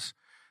influence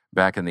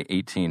back in the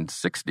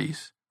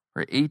 1860s,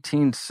 or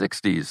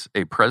 1860s,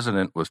 a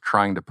president was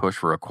trying to push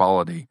for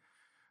equality,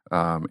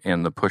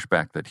 and the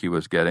pushback that he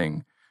was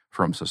getting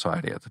from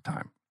society at the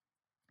time.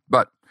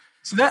 But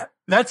so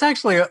that's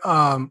actually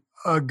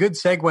a good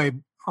segue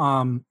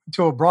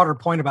to a broader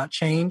point about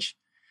change.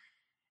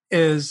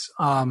 Is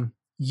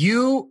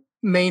you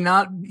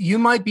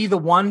might be the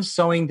one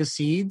sowing the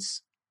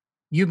seeds.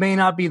 You may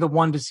not be the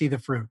one to see the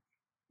fruit.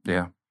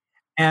 Yeah.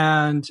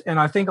 And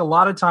I think a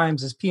lot of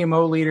times as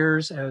PMO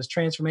leaders, as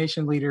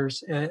transformation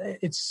leaders,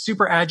 it's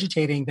super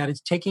agitating that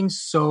it's taking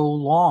so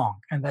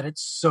long and that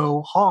it's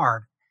so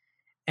hard.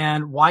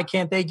 And why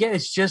can't they get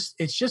it's just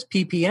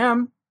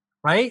PPM,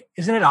 right?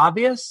 Isn't it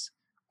obvious?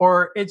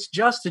 Or it's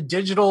just a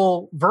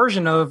digital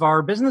version of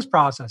our business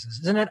processes.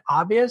 Isn't it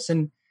obvious?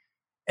 And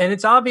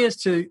it's obvious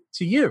to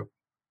you,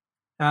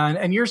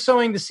 and you're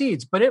sowing the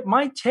seeds, but it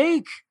might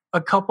take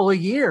a couple of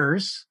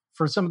years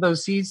for some of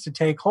those seeds to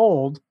take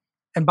hold.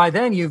 And by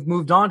then you've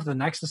moved on to the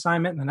next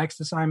assignment and the next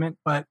assignment.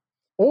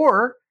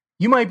 Or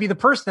you might be the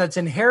person that's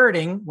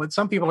inheriting what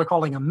some people are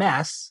calling a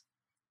mess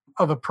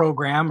of a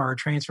program or a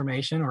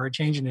transformation or a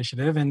change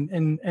initiative.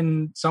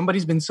 And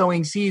somebody's been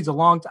sowing seeds a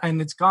long time,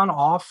 and it's gone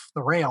off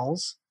the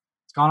rails.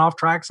 It's gone off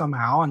track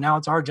somehow. And now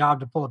it's our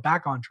job to pull it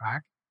back on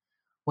track.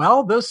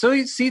 Well, those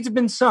seeds have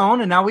been sown,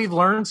 and now we've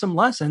learned some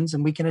lessons,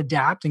 and we can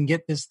adapt and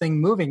get this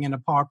thing moving in a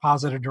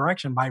positive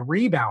direction by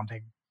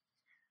rebounding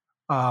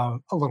a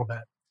little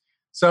bit.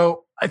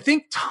 So I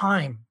think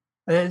time,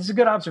 it's a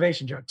good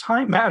observation, Joe.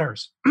 Time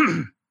matters.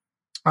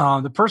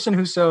 The person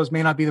who sows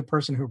may not be the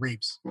person who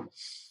reaps.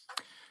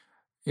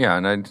 Yeah,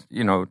 and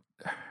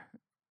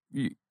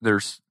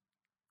there's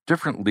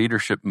different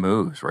leadership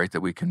moves, right,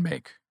 that we can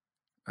make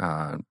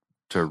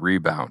to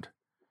rebound.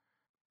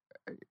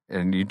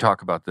 And you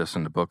talk about this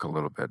in the book a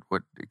little bit.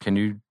 What can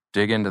you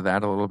dig into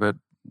that a little bit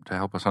to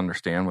help us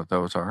understand what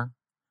those are?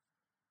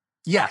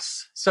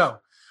 Yes. So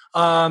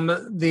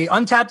the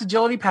Untapped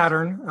Agility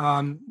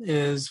pattern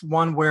is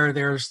one where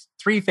there's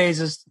 3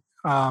 phases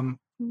or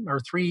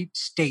 3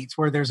 states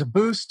where there's a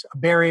boost, a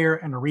barrier,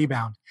 and a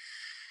rebound.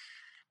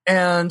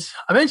 And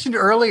I mentioned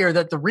earlier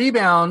that the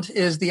rebound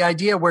is the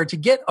idea where to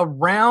get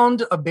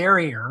around a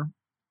barrier,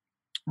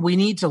 we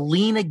need to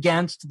lean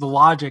against the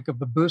logic of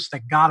the boost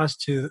that got us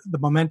to the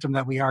momentum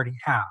that we already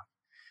have.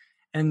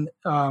 And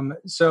if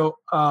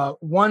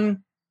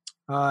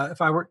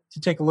I were to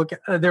take a look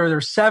at, there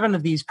are 7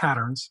 of these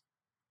patterns.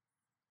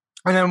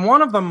 And then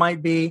one of them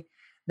might be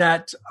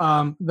that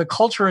the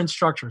culture and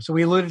structure. So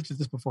we alluded to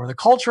this before. The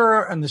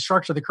culture and the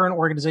structure of the current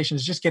organization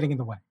is just getting in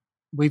the way.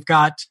 We've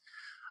got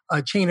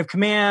a chain of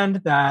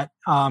command that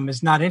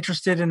is not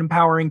interested in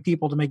empowering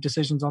people to make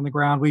decisions on the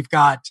ground. We've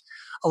got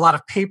a lot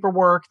of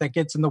paperwork that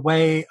gets in the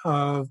way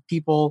of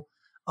people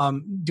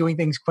doing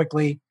things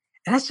quickly,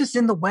 and that's just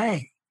in the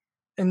way.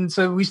 And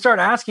so we start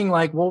asking,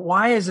 like, well,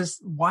 why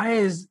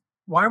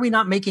are we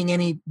not making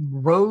any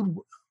road,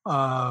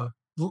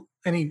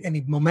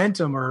 any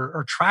momentum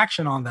or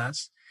traction on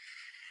this?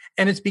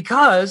 And it's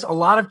because a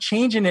lot of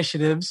change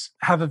initiatives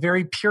have a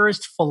very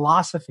purist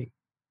philosophy.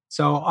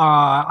 So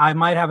I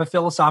might have a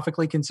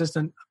philosophically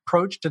consistent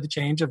approach to the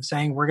change of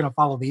saying, we're going to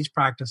follow these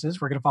practices,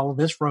 we're going to follow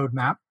this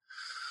roadmap,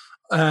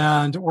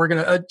 and we're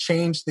going to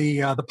change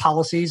the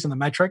policies and the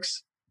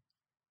metrics.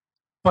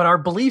 But our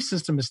belief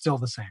system is still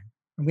the same.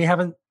 And we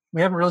haven't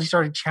really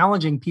started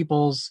challenging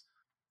people's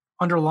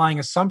underlying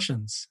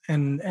assumptions,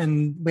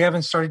 and we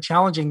haven't started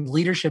challenging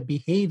leadership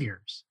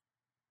behaviors.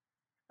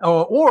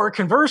 Or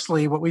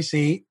conversely, what we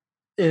see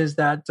is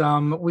that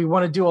we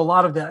want to do a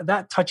lot of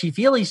that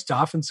touchy-feely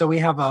stuff, and so we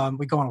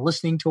go on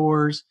listening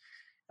tours,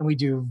 and we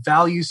do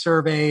value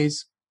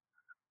surveys,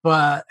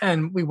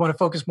 and we want to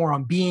focus more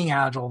on being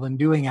agile than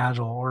doing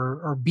agile,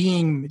 or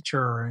being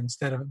mature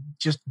instead of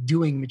just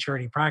doing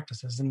maturity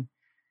practices,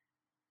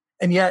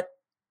 and yet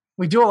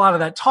we do a lot of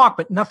that talk,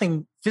 but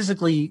nothing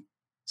physically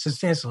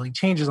substantially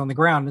changes on the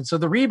ground. And so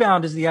the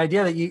rebound is the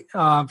idea that you,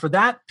 for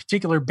that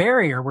particular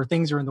barrier where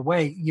things are in the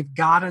way, you've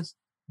got to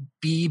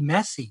be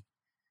messy,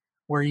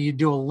 where you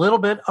do a little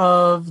bit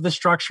of the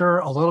structure,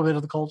 a little bit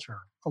of the culture,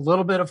 a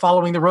little bit of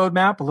following the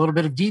roadmap, a little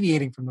bit of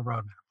deviating from the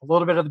roadmap, a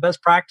little bit of the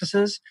best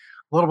practices,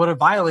 a little bit of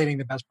violating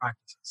the best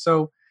practices.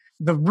 So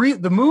the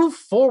move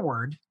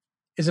forward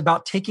is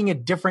about taking a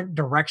different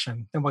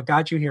direction than what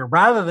got you here,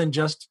 rather than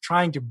just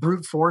trying to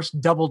brute force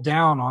double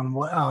down on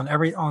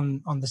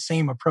the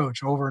same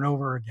approach over and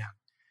over again.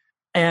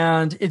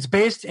 And it's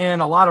based in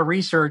a lot of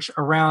research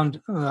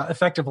around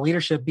effective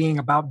leadership being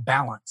about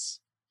balance.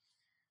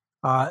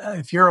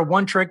 If you're a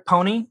one-trick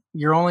pony,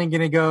 you're only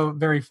going to go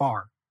very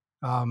far.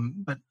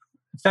 But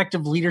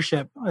effective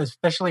leadership,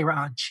 especially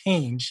around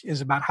change,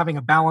 is about having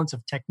a balance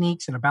of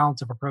techniques and a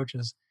balance of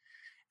approaches.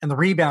 And the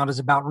rebound is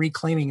about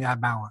reclaiming that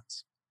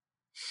balance.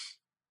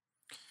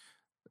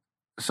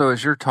 So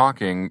as you're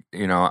talking,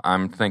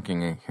 I'm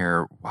thinking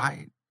here,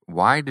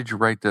 why did you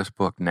write this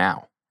book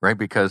now, right?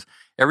 Because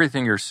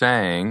everything you're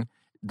saying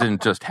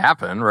didn't just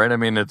happen, right? I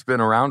mean, it's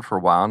been around for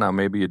a while now.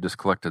 Maybe you just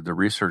collected the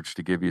research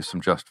to give you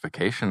some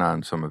justification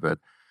on some of it.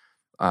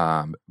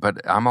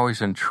 But I'm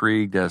always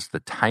intrigued as the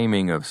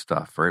timing of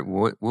stuff, right?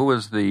 What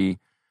was the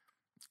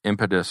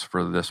impetus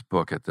for this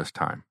book at this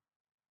time?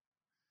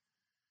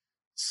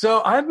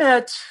 So I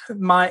met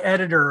my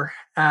editor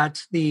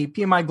at the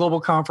PMI Global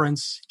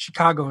Conference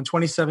Chicago in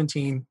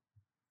 2017.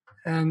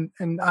 And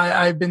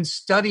I've been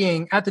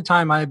studying, at the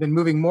time, I had been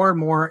moving more and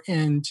more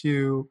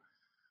into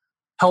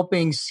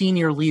helping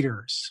senior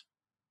leaders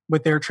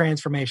with their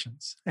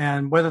transformations.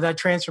 And whether that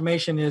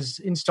transformation is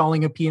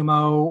installing a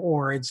PMO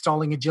or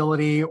installing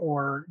agility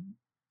or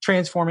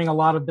transforming a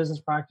lot of business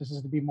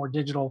practices to be more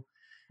digital.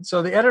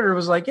 So the editor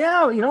was like,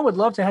 yeah, would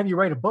love to have you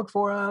write a book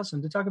for us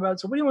and to talk about it.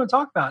 So what do you want to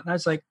talk about? And I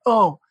was like,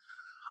 I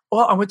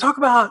want to talk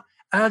about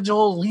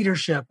agile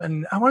leadership.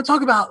 And I want to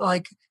talk about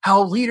like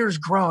how leaders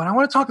grow. And I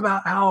want to talk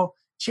about how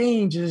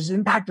change is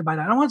impacted by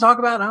that. I want to talk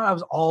about, I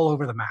was all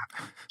over the map.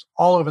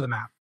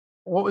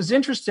 What was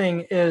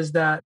interesting is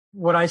that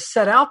what I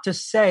set out to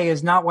say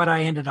is not what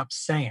I ended up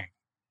saying.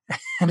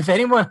 And if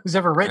anyone who's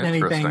ever written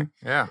anything,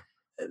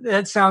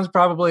 that sounds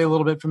probably a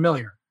little bit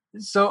familiar.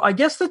 So I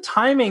guess the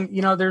timing,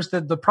 there's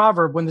the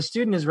proverb, when the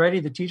student is ready,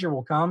 the teacher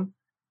will come.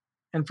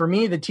 And for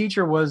me, the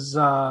teacher was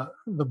the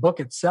book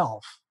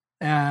itself.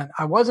 And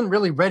I wasn't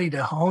really ready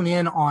to hone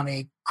in on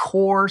a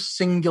core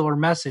singular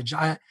message.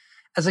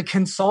 As a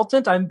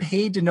consultant, I'm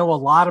paid to know a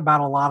lot about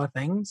a lot of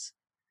things.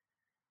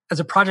 As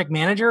a project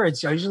manager,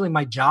 it's usually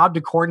my job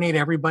to coordinate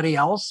everybody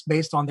else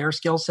based on their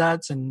skill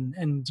sets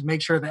and to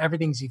make sure that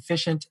everything's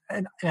efficient.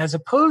 And as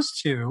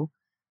opposed to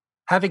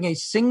having a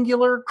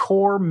singular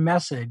core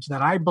message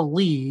that I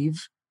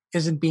believe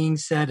isn't being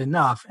said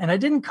enough. And I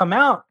didn't come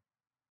out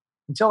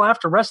until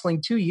after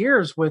wrestling 2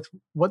 years with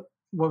what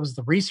was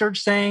the research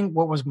saying,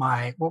 what was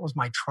my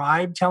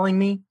tribe telling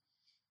me.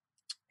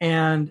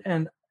 And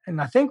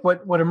I think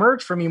what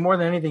emerged for me more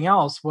than anything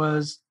else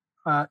was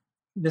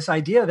this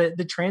idea that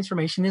the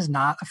transformation is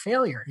not a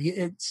failure.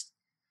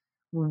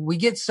 We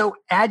get so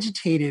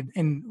agitated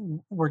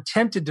and we're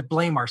tempted to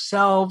blame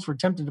ourselves. We're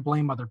tempted to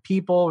blame other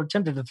people. We're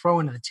tempted to throw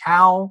into the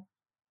towel.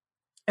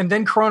 And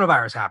then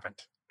coronavirus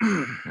happened.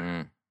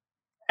 Mm-hmm.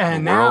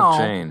 And the world now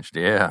changed.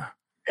 Yeah.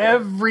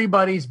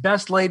 Everybody's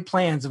best laid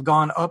plans have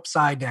gone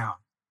upside down.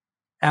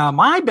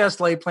 My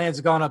best laid plans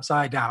have gone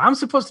upside down. I'm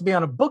supposed to be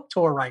on a book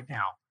tour right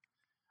now.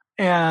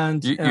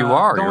 And you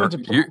are.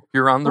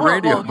 You're on the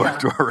radio book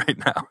tour right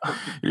now.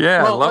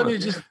 Yeah, well, I love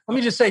let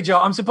me just say, Joe,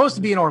 I'm supposed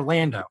to be in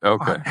Orlando.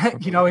 Okay.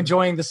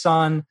 Enjoying the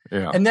sun.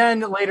 Yeah. And then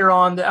later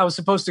on, I was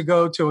supposed to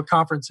go to a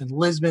conference in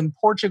Lisbon,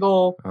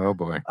 Portugal. Oh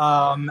boy.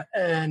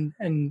 And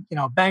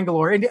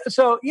Bangalore. And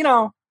so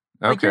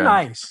like you're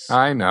nice.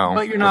 I know,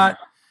 but you're not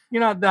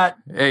that.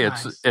 Hey,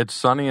 nice. it's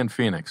sunny in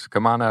Phoenix.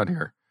 Come on out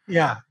here.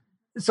 Yeah.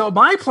 So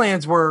my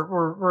plans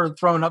were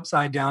thrown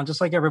upside down, just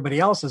like everybody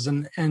else's,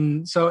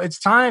 and so it's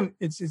time.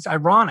 It's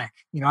ironic,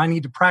 I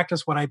need to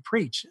practice what I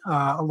preach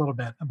a little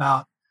bit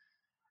about.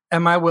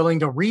 Am I willing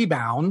to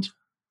rebound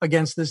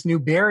against this new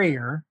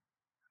barrier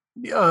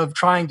of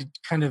trying to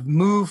kind of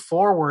move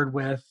forward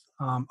with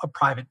a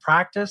private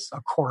practice, a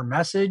core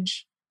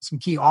message, some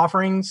key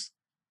offerings?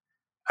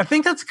 I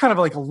think that's kind of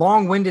like a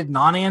long-winded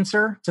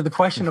non-answer to the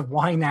question of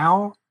why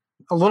now.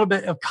 A little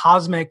bit of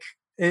cosmic.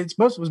 It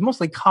was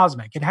mostly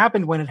cosmic. It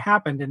happened when it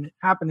happened, and it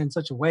happened in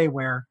such a way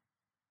where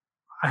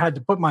I had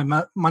to put my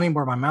money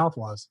where my mouth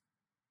was.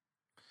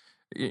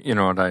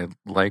 What I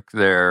like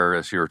there,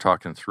 as you were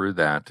talking through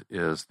that,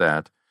 is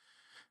that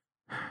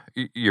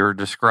you're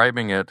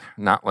describing it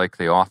not like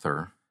the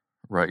author,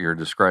 right? You're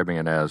describing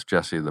it as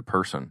Jesse the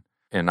person.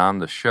 And on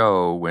the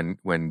show,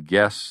 when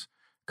guests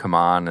come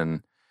on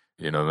and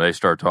they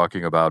start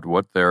talking about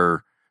what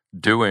they're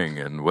doing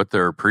and what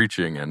they're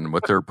preaching and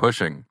what they're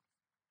pushing,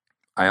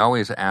 I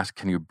always ask,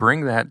 can you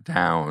bring that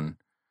down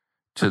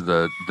to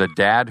the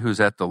dad who's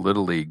at the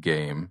Little League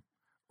game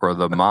or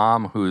the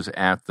mom who's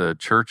at the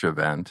church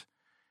event,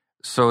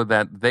 so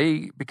that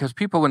because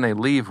people, when they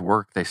leave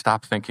work, they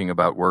stop thinking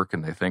about work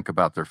and they think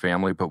about their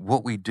family, but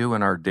what we do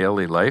in our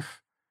daily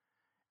life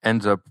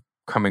ends up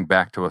coming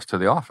back to us to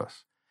the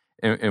office.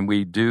 And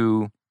we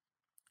do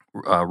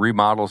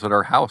remodels at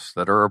our house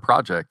that are a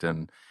project,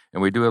 and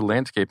we do a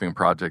landscaping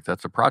project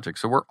that's a project.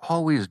 So we're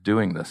always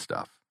doing this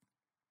stuff.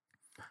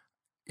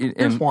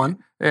 Here's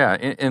one. Yeah,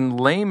 in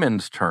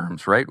layman's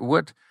terms, right?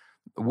 What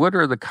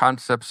are the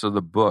concepts of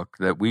the book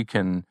that we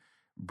can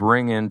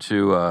bring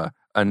into a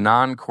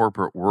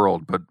non-corporate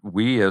world, but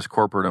we as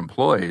corporate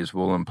employees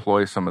will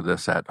employ some of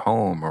this at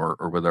home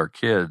or with our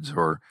kids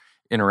or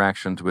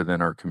interactions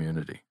within our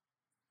community?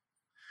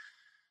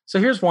 So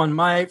here's one.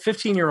 My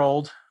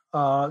 15-year-old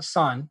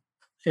son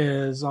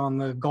is on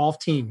the golf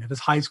team at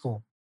his high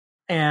school,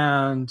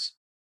 and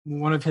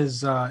one of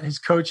his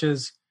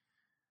coaches,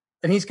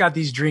 and he's got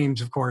these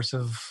dreams, of course,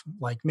 of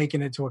like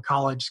making it to a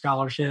college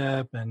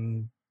scholarship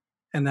and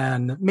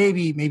then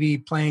maybe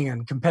playing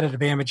in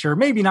competitive amateur,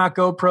 maybe not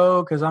go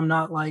pro because I'm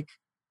not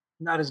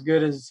as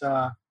good as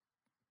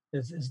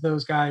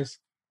those guys.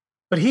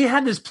 But he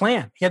had this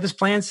plan. He had this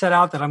plan set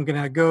out that I'm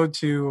going to go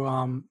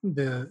to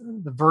the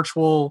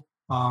virtual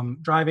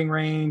driving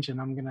range, and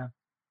I'm going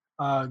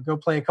to go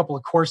play a couple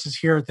of courses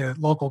here at the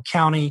local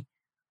county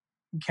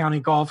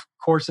golf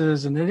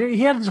courses. And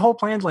he had his whole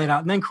plans laid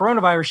out. And then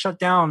coronavirus shut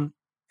down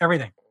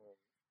everything.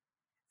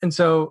 And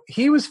so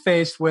he was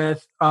faced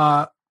with,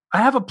 I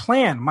have a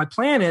plan. My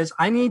plan is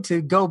I need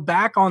to go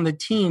back on the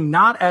team,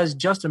 not as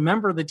just a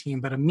member of the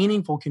team, but a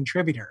meaningful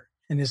contributor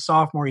in his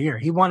sophomore year.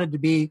 He wanted to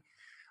be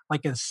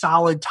like a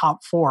solid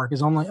top 4,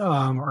 because only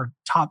or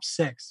top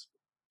 6.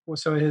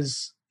 So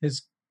his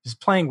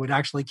playing would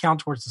actually count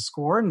towards the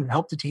score and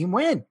help the team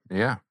win.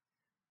 Yeah.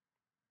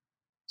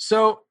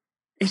 So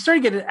he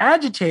started getting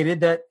agitated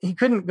that he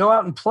couldn't go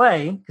out and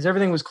play because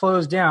everything was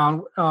closed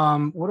down.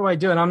 What do I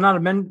do? And I'm not a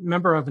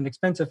member of an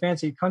expensive,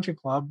 fancy country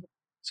club.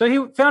 So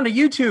he found a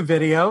YouTube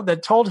video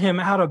that told him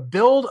how to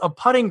build a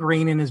putting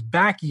green in his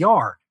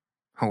backyard.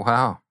 Oh,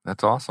 wow.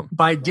 That's awesome.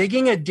 By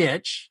digging a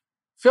ditch,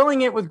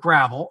 filling it with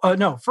gravel.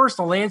 First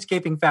a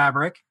landscaping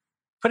fabric,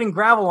 putting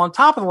gravel on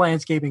top of the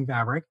landscaping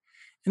fabric,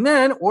 and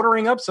then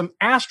ordering up some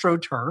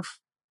AstroTurf,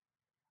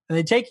 and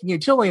then taking a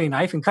utility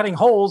knife and cutting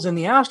holes in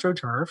the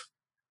AstroTurf,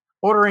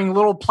 ordering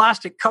little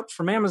plastic cups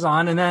from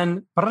Amazon, and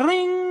then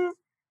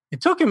it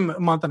took him a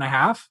month and a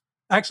half.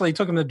 Actually, it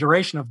took him the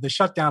duration of the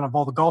shutdown of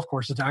all the golf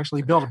courses to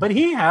actually build it. But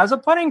he has a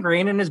putting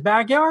green in his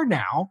backyard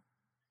now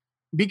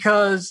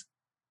because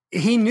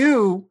he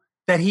knew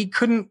that he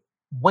couldn't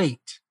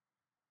wait.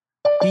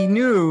 He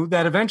knew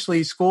that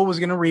eventually school was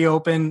going to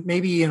reopen,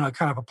 maybe in a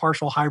kind of a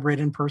partial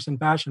hybrid in-person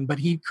fashion, but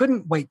he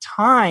couldn't wait.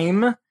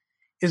 Time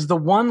is the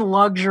one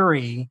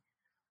luxury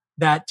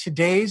that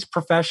today's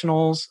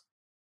professionals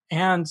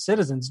and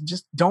citizens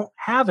just don't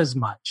have as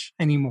much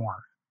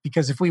anymore.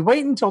 Because if we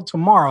wait until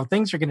tomorrow,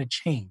 things are going to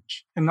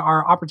change and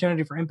our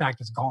opportunity for impact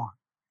is gone.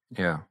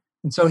 Yeah.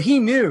 And so he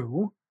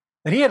knew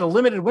that he had a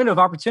limited window of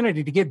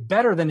opportunity to get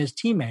better than his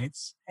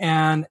teammates.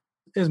 And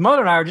his mother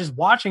and I are just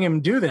watching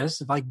him do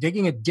this, like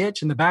digging a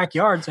ditch in the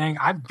backyard, saying,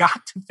 I've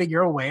got to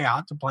figure a way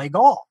out to play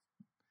golf.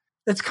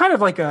 It's kind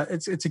of like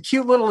it's a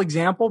cute little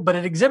example, but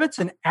it exhibits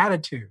an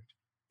attitude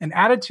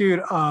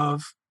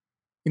of,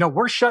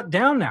 we're shut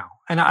down now.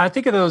 And I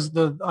think of those,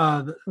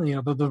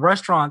 the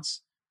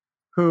restaurants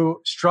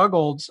who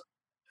struggled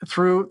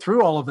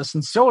through all of this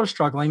and still are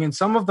struggling. And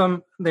some of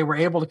them, they were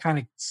able to kind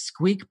of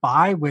squeak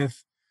by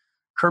with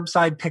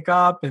curbside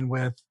pickup and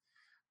with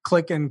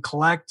click and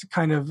collect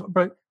kind of,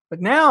 but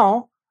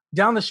now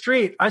down the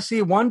street, I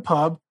see one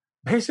pub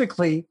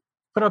basically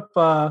put up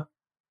a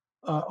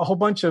whole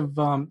bunch of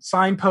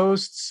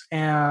signposts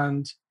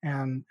and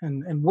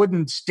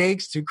wooden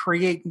stakes to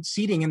create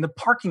seating in the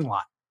parking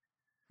lot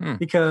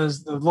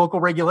because the local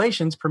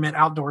regulations permit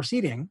outdoor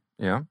seating.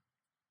 Yeah.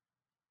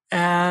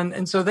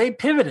 And so they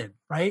pivoted,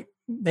 right?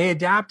 They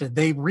adapted.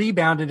 They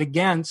rebounded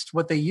against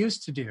what they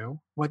used to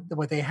do,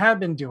 what they had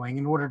been doing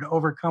in order to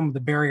overcome the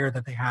barrier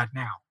that they had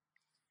now.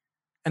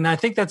 And I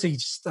think that's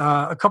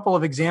a couple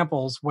of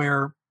examples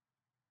where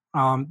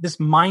this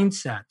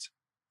mindset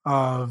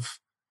of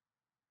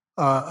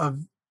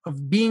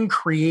being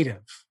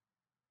creative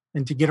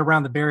and to get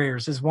around the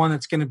barriers is one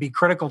that's going to be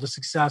critical to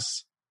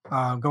success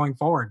going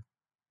forward.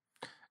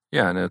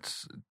 Yeah, and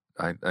it's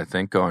I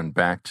think going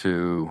back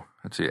to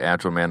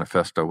Agile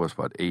Manifesto was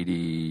what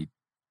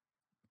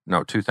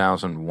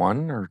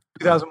 2001 or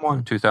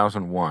 2001.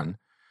 2001,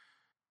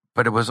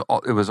 but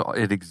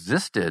it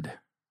existed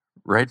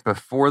right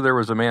before there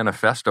was a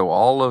manifesto.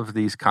 All of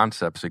these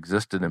concepts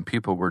existed and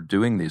people were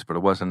doing these, but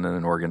it wasn't in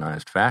an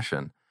organized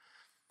fashion.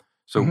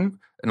 So,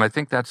 and I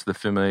think that's the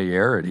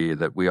familiarity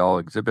that we all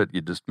exhibit.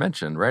 You just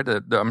mentioned, right?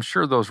 I'm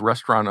sure those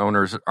restaurant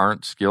owners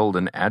aren't skilled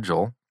in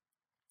Agile.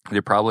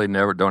 They probably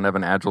don't have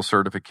an Agile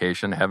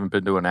certification, haven't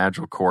been to an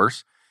Agile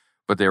course,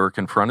 but they were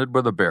confronted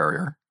with a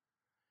barrier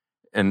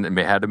and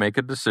they had to make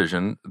a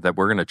decision that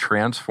we're going to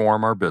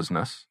transform our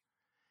business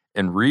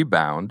and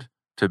rebound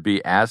to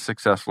be as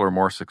successful or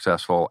more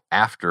successful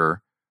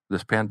after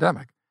this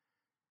pandemic.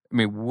 I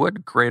mean,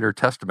 what greater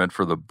testament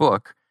for the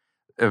book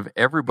if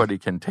everybody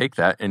can take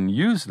that and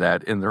use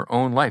that in their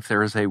own life?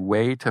 There is a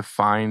way to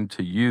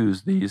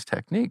use these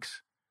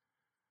techniques.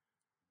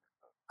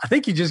 I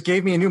think you just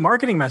gave me a new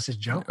marketing message,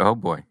 Joe. Oh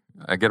boy,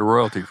 I get a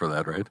royalty for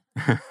that, right?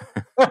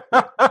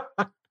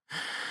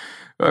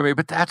 I mean,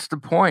 but that's the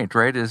point,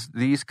 right? Is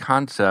these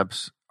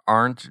concepts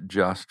aren't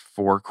just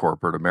for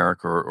corporate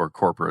America or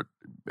corporate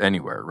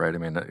anywhere, right? I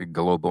mean,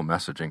 global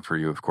messaging for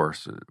you, of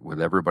course, with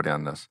everybody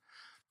on this.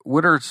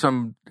 What are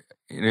some,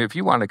 if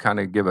you want to kind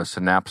of give a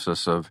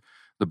synopsis of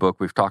the book,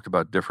 we've talked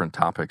about different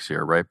topics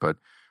here, right? But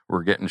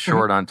we're getting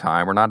short on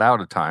time. We're not out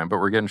of time, but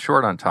we're getting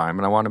short on time.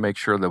 And I want to make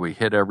sure that we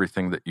hit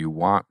everything that you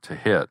want to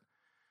hit.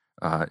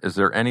 Is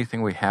there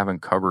anything we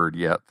haven't covered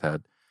yet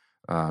that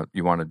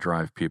you want to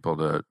drive people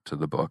to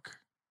the book?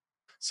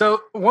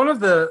 So one of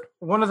the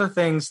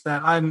things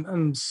that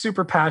I'm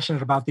super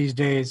passionate about these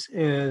days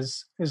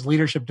is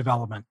leadership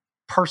development,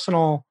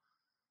 personal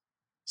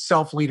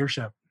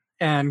self-leadership,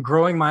 and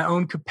growing my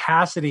own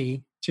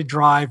capacity to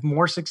drive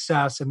more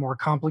success and more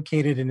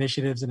complicated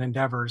initiatives and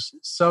endeavors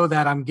so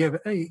that I'm given,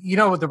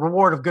 what the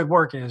reward of good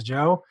work is,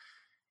 Joe?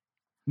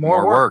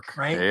 More work,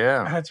 right?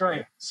 Yeah. That's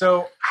right.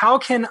 So how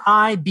can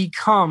I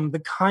become the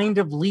kind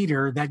of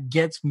leader that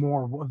gets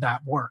more of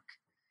that work?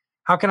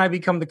 How can I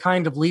become the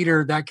kind of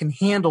leader that can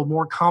handle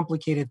more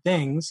complicated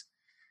things?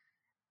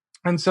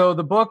 And so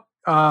the book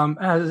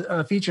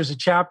features a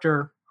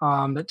chapter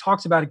that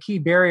talks about a key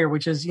barrier,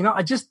 which is,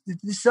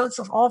 this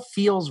all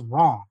feels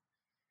wrong.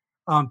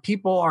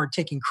 People are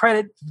taking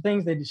credit for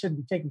things they shouldn't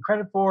be taking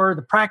credit for.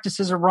 The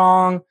practices are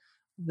wrong.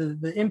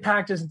 The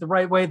impact isn't the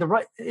right way.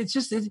 It's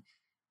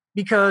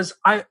because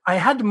I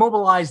had to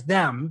mobilize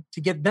them to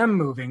get them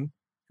moving.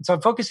 And so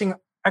I'm focusing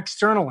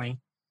externally.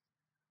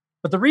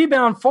 But the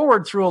rebound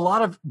forward through a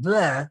lot of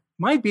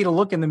might be to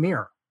look in the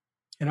mirror.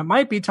 And it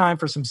might be time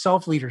for some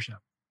self-leadership.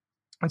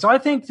 And so I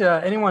think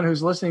anyone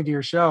who's listening to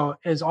your show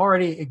is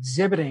already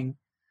exhibiting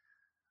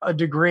a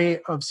degree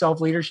of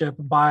self-leadership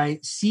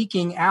by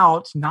seeking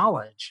out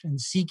knowledge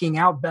and seeking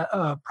out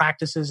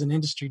practices and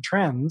industry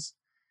trends.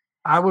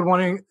 I would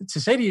want to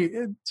say to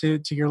you,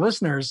 to your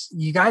listeners,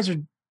 you guys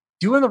are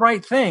doing the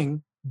right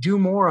thing. Do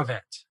more of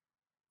it.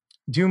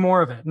 Do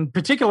more of it. In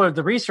particular,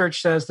 the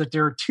research says that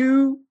there are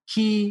two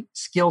key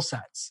skill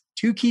sets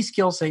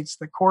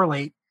that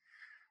correlate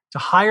to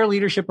higher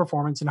leadership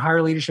performance and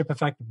higher leadership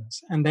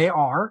effectiveness. And they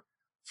are,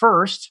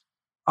 first,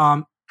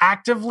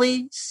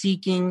 actively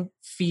seeking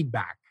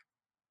feedback.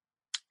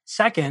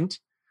 Second,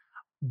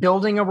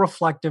 building a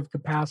reflective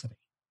capacity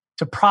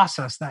to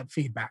process that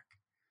feedback.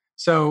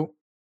 So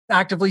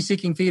actively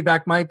seeking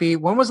feedback might be,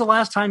 when was the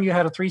last time you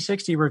had a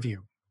 360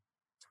 review?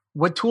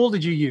 What tool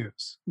did you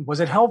use? Was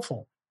it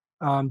helpful?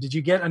 Did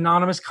you get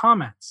anonymous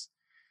comments?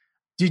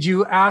 Did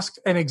you ask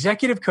an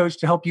executive coach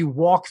to help you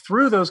walk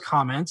through those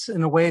comments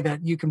in a way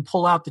that you can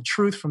pull out the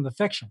truth from the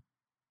fiction,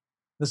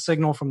 the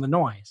signal from the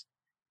noise?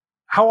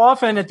 How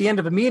often at the end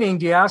of a meeting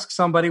do you ask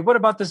somebody, what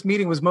about this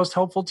meeting was most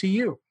helpful to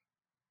you?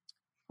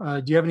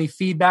 Do you have any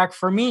feedback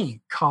for me,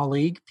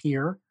 colleague,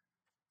 peer?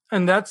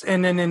 And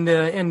then in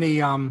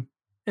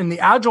the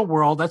Agile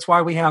world, that's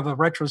why we have a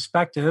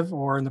retrospective,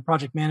 or in the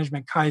project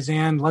management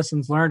Kaizen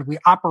lessons learned, we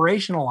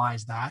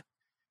operationalize that.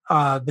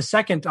 The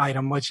second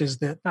item, which is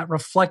that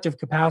reflective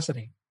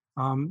capacity.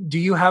 Do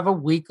you have a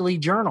weekly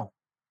journal?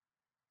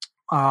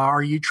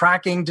 Are you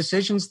tracking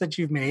decisions that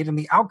you've made and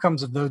the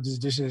outcomes of those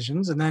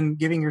decisions, and then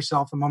giving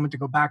yourself a moment to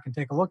go back and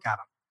take a look at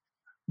them?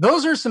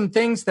 Those are some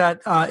things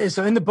that,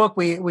 so in the book,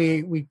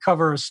 we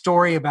cover a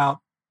story about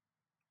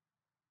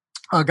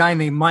a guy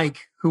named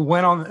Mike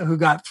who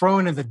got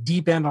thrown in the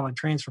deep end on a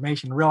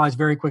transformation and realized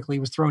very quickly he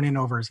was thrown in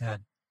over his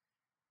head.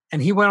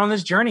 And he went on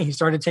this journey. He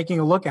started taking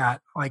a look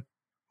at,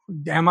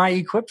 am I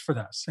equipped for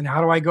this? And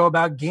how do I go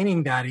about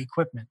gaining that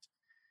equipment?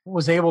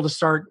 Was able to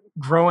start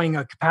growing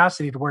a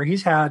capacity to where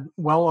he's had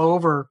well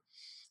over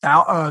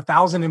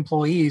 1,000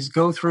 employees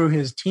go through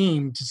his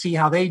team to see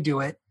how they do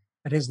it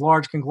at his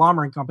large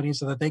conglomerate company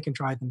so that they can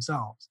try it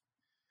themselves.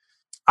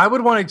 I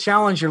would want to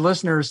challenge your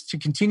listeners to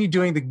continue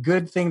doing the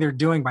good thing they're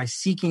doing by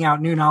seeking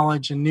out new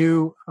knowledge and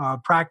new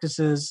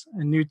practices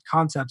and new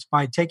concepts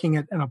by taking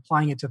it and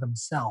applying it to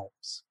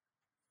themselves.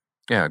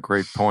 Yeah,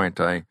 great point.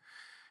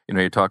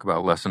 You talk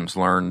about lessons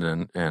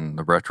learned and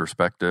the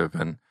retrospective,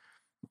 and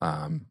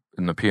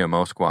in the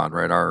PMO squad,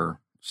 right? Our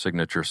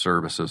signature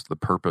service is the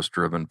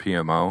purpose-driven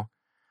PMO,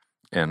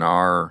 and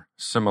our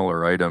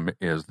similar item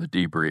is the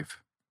debrief,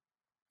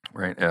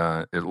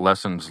 right?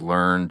 Lessons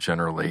learned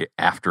generally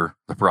after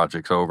the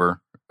project's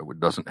over. It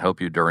doesn't help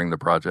you during the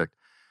project.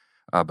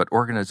 But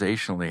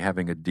organizationally,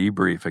 having a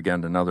debrief,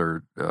 again,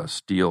 another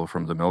steal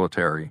from the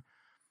military,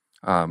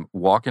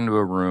 walk into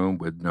a room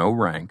with no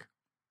rank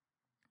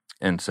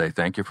and say,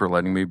 thank you for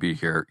letting me be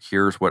here.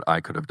 Here's what I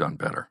could have done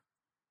better.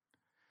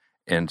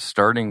 And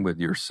starting with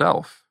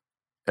yourself,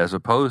 as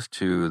opposed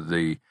to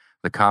the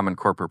common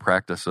corporate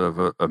practice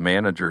of a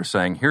manager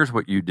saying, here's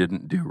what you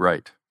didn't do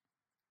right.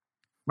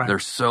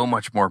 There's so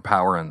much more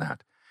power in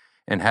that.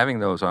 And having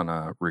those on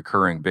a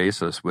recurring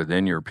basis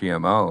within your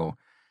PMO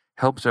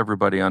helps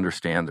everybody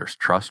understand there's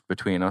trust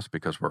between us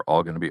because we're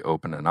all going to be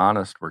open and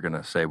honest. We're going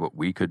to say what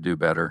we could do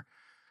better.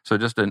 So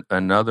just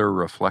another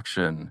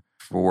reflection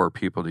for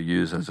people to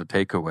use as a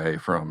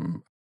takeaway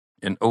from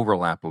an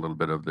overlap a little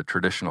bit of the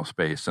traditional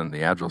space and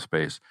the agile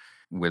space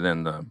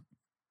within the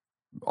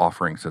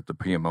offerings that the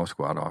PMO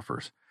squad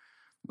offers.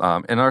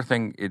 Another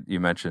thing you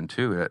mentioned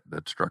too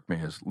that struck me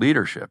is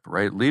leadership,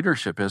 right?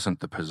 Leadership isn't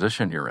the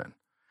position you're in.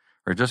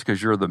 Or just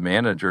because you're the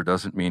manager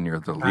doesn't mean you're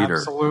the leader.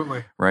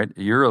 Absolutely. Right?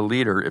 You're a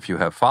leader if you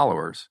have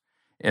followers.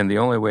 And the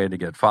only way to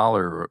get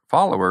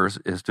followers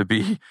is to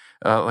be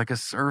like a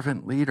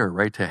servant leader,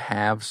 right? To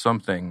have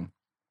something,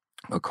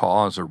 a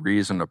cause, a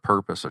reason, a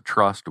purpose, a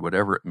trust,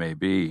 whatever it may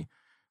be,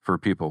 for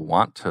people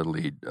want to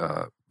lead,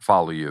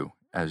 follow you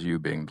as you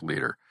being the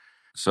leader.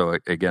 So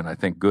again, I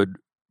think good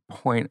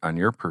point on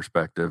your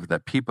perspective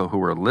that people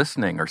who are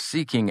listening are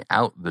seeking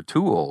out the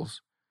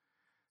tools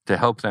to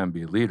help them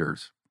be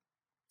leaders,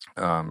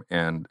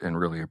 and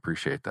really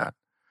appreciate that.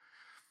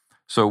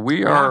 So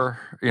we are,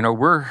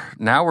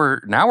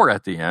 we're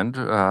at the end.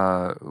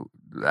 The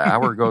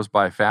hour goes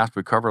by fast.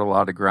 We covered a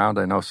lot of ground.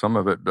 I know some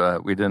of it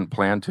we didn't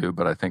plan to,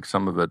 but I think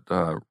some of it,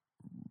 that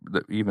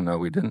even though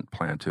we didn't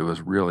plan to,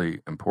 is really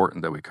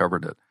important that we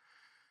covered it.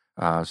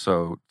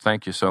 So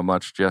thank you so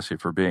much, Jesse,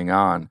 for being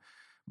on.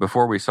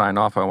 Before we sign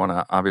off, I want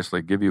to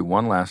obviously give you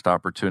one last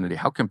opportunity.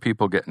 How can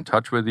people get in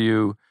touch with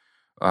you?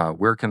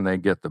 Where can they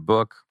get the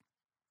book?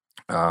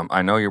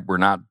 I know we're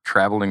not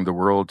traveling the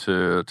world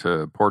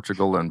to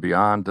Portugal and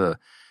beyond to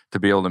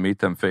be able to meet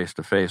them face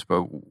to face,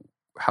 but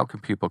how can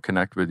people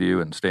connect with you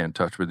and stay in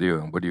touch with you,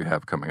 and what do you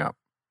have coming up?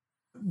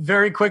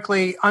 Very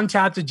quickly,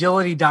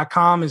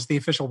 untappedagility.com is the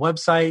official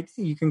website.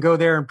 You can go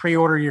there and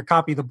pre-order your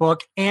copy of the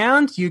book,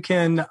 and you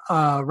can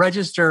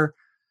register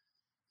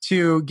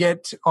to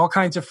get all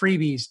kinds of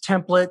freebies,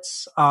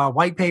 templates,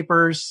 white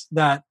papers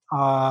that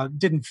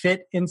didn't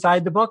fit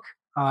inside the book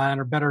and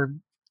are better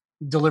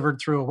delivered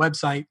through a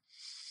website.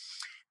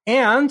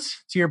 And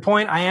to your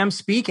point, I am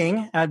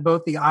speaking at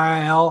both the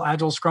IIL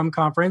Agile Scrum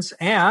Conference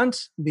and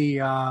the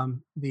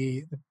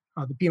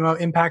PMO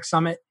Impact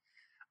Summit,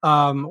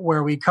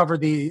 where we cover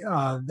the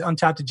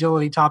Untapped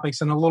Agility topics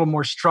in a little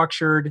more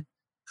structured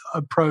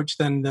approach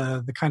than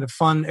the kind of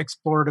fun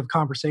explorative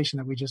conversation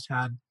that we just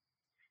had.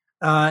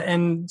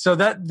 And so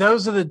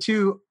those are the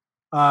two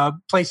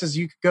places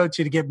you could go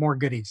to get more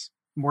goodies,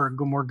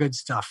 more good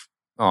stuff.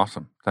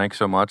 Awesome. Thanks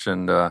so much.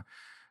 And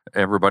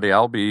everybody,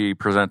 I'll be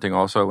presenting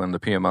also in the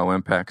PMO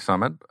Impact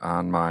Summit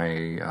on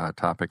my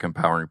topic,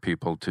 empowering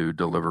people to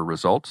deliver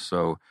results.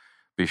 So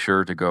be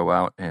sure to go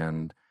out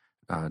and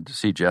to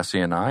see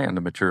Jesse and I and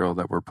the material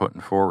that we're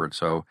putting forward.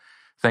 So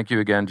thank you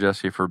again,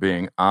 Jesse, for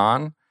being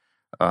on.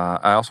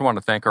 I also want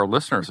to thank our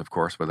listeners, of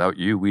course. Without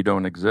you, we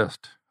don't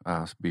exist.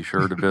 Be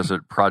sure to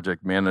visit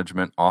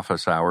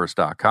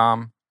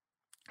projectmanagementofficehours.com.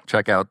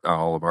 Check out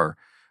all of our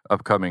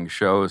upcoming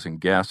shows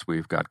and guests.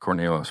 We've got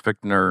Cornelius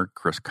Fichtner,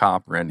 Chris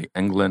Kopp, Randy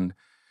England,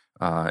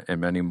 and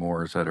many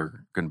more that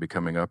are going to be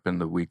coming up in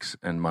the weeks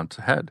and months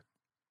ahead.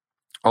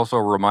 Also,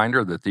 a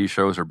reminder that these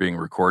shows are being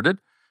recorded.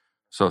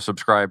 So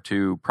subscribe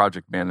to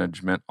Project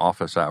Management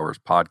Office Hours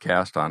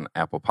podcast on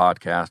Apple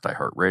Podcast,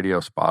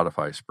 iHeartRadio,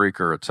 Spotify,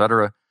 Spreaker,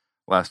 etc.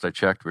 Last I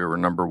checked, we were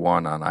number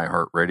 1 on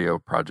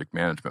iHeartRadio Project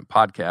Management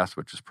Podcast,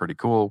 which is pretty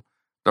cool.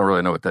 Don't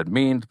really know what that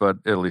means, but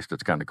at least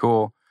it's kind of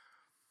cool.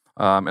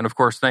 And of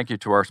course, thank you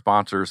to our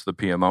sponsors, the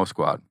PMO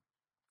Squad.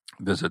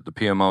 Visit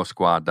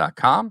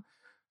thepmosquad.com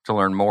to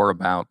learn more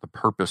about the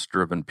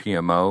purpose-driven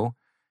PMO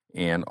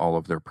and all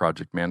of their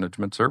project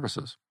management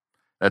services.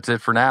 That's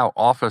it for now.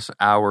 Office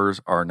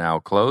hours are now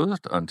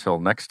closed. Until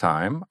next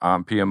time,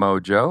 I'm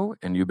PMO Joe,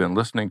 and you've been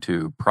listening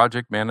to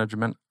Project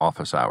Management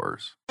Office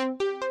Hours.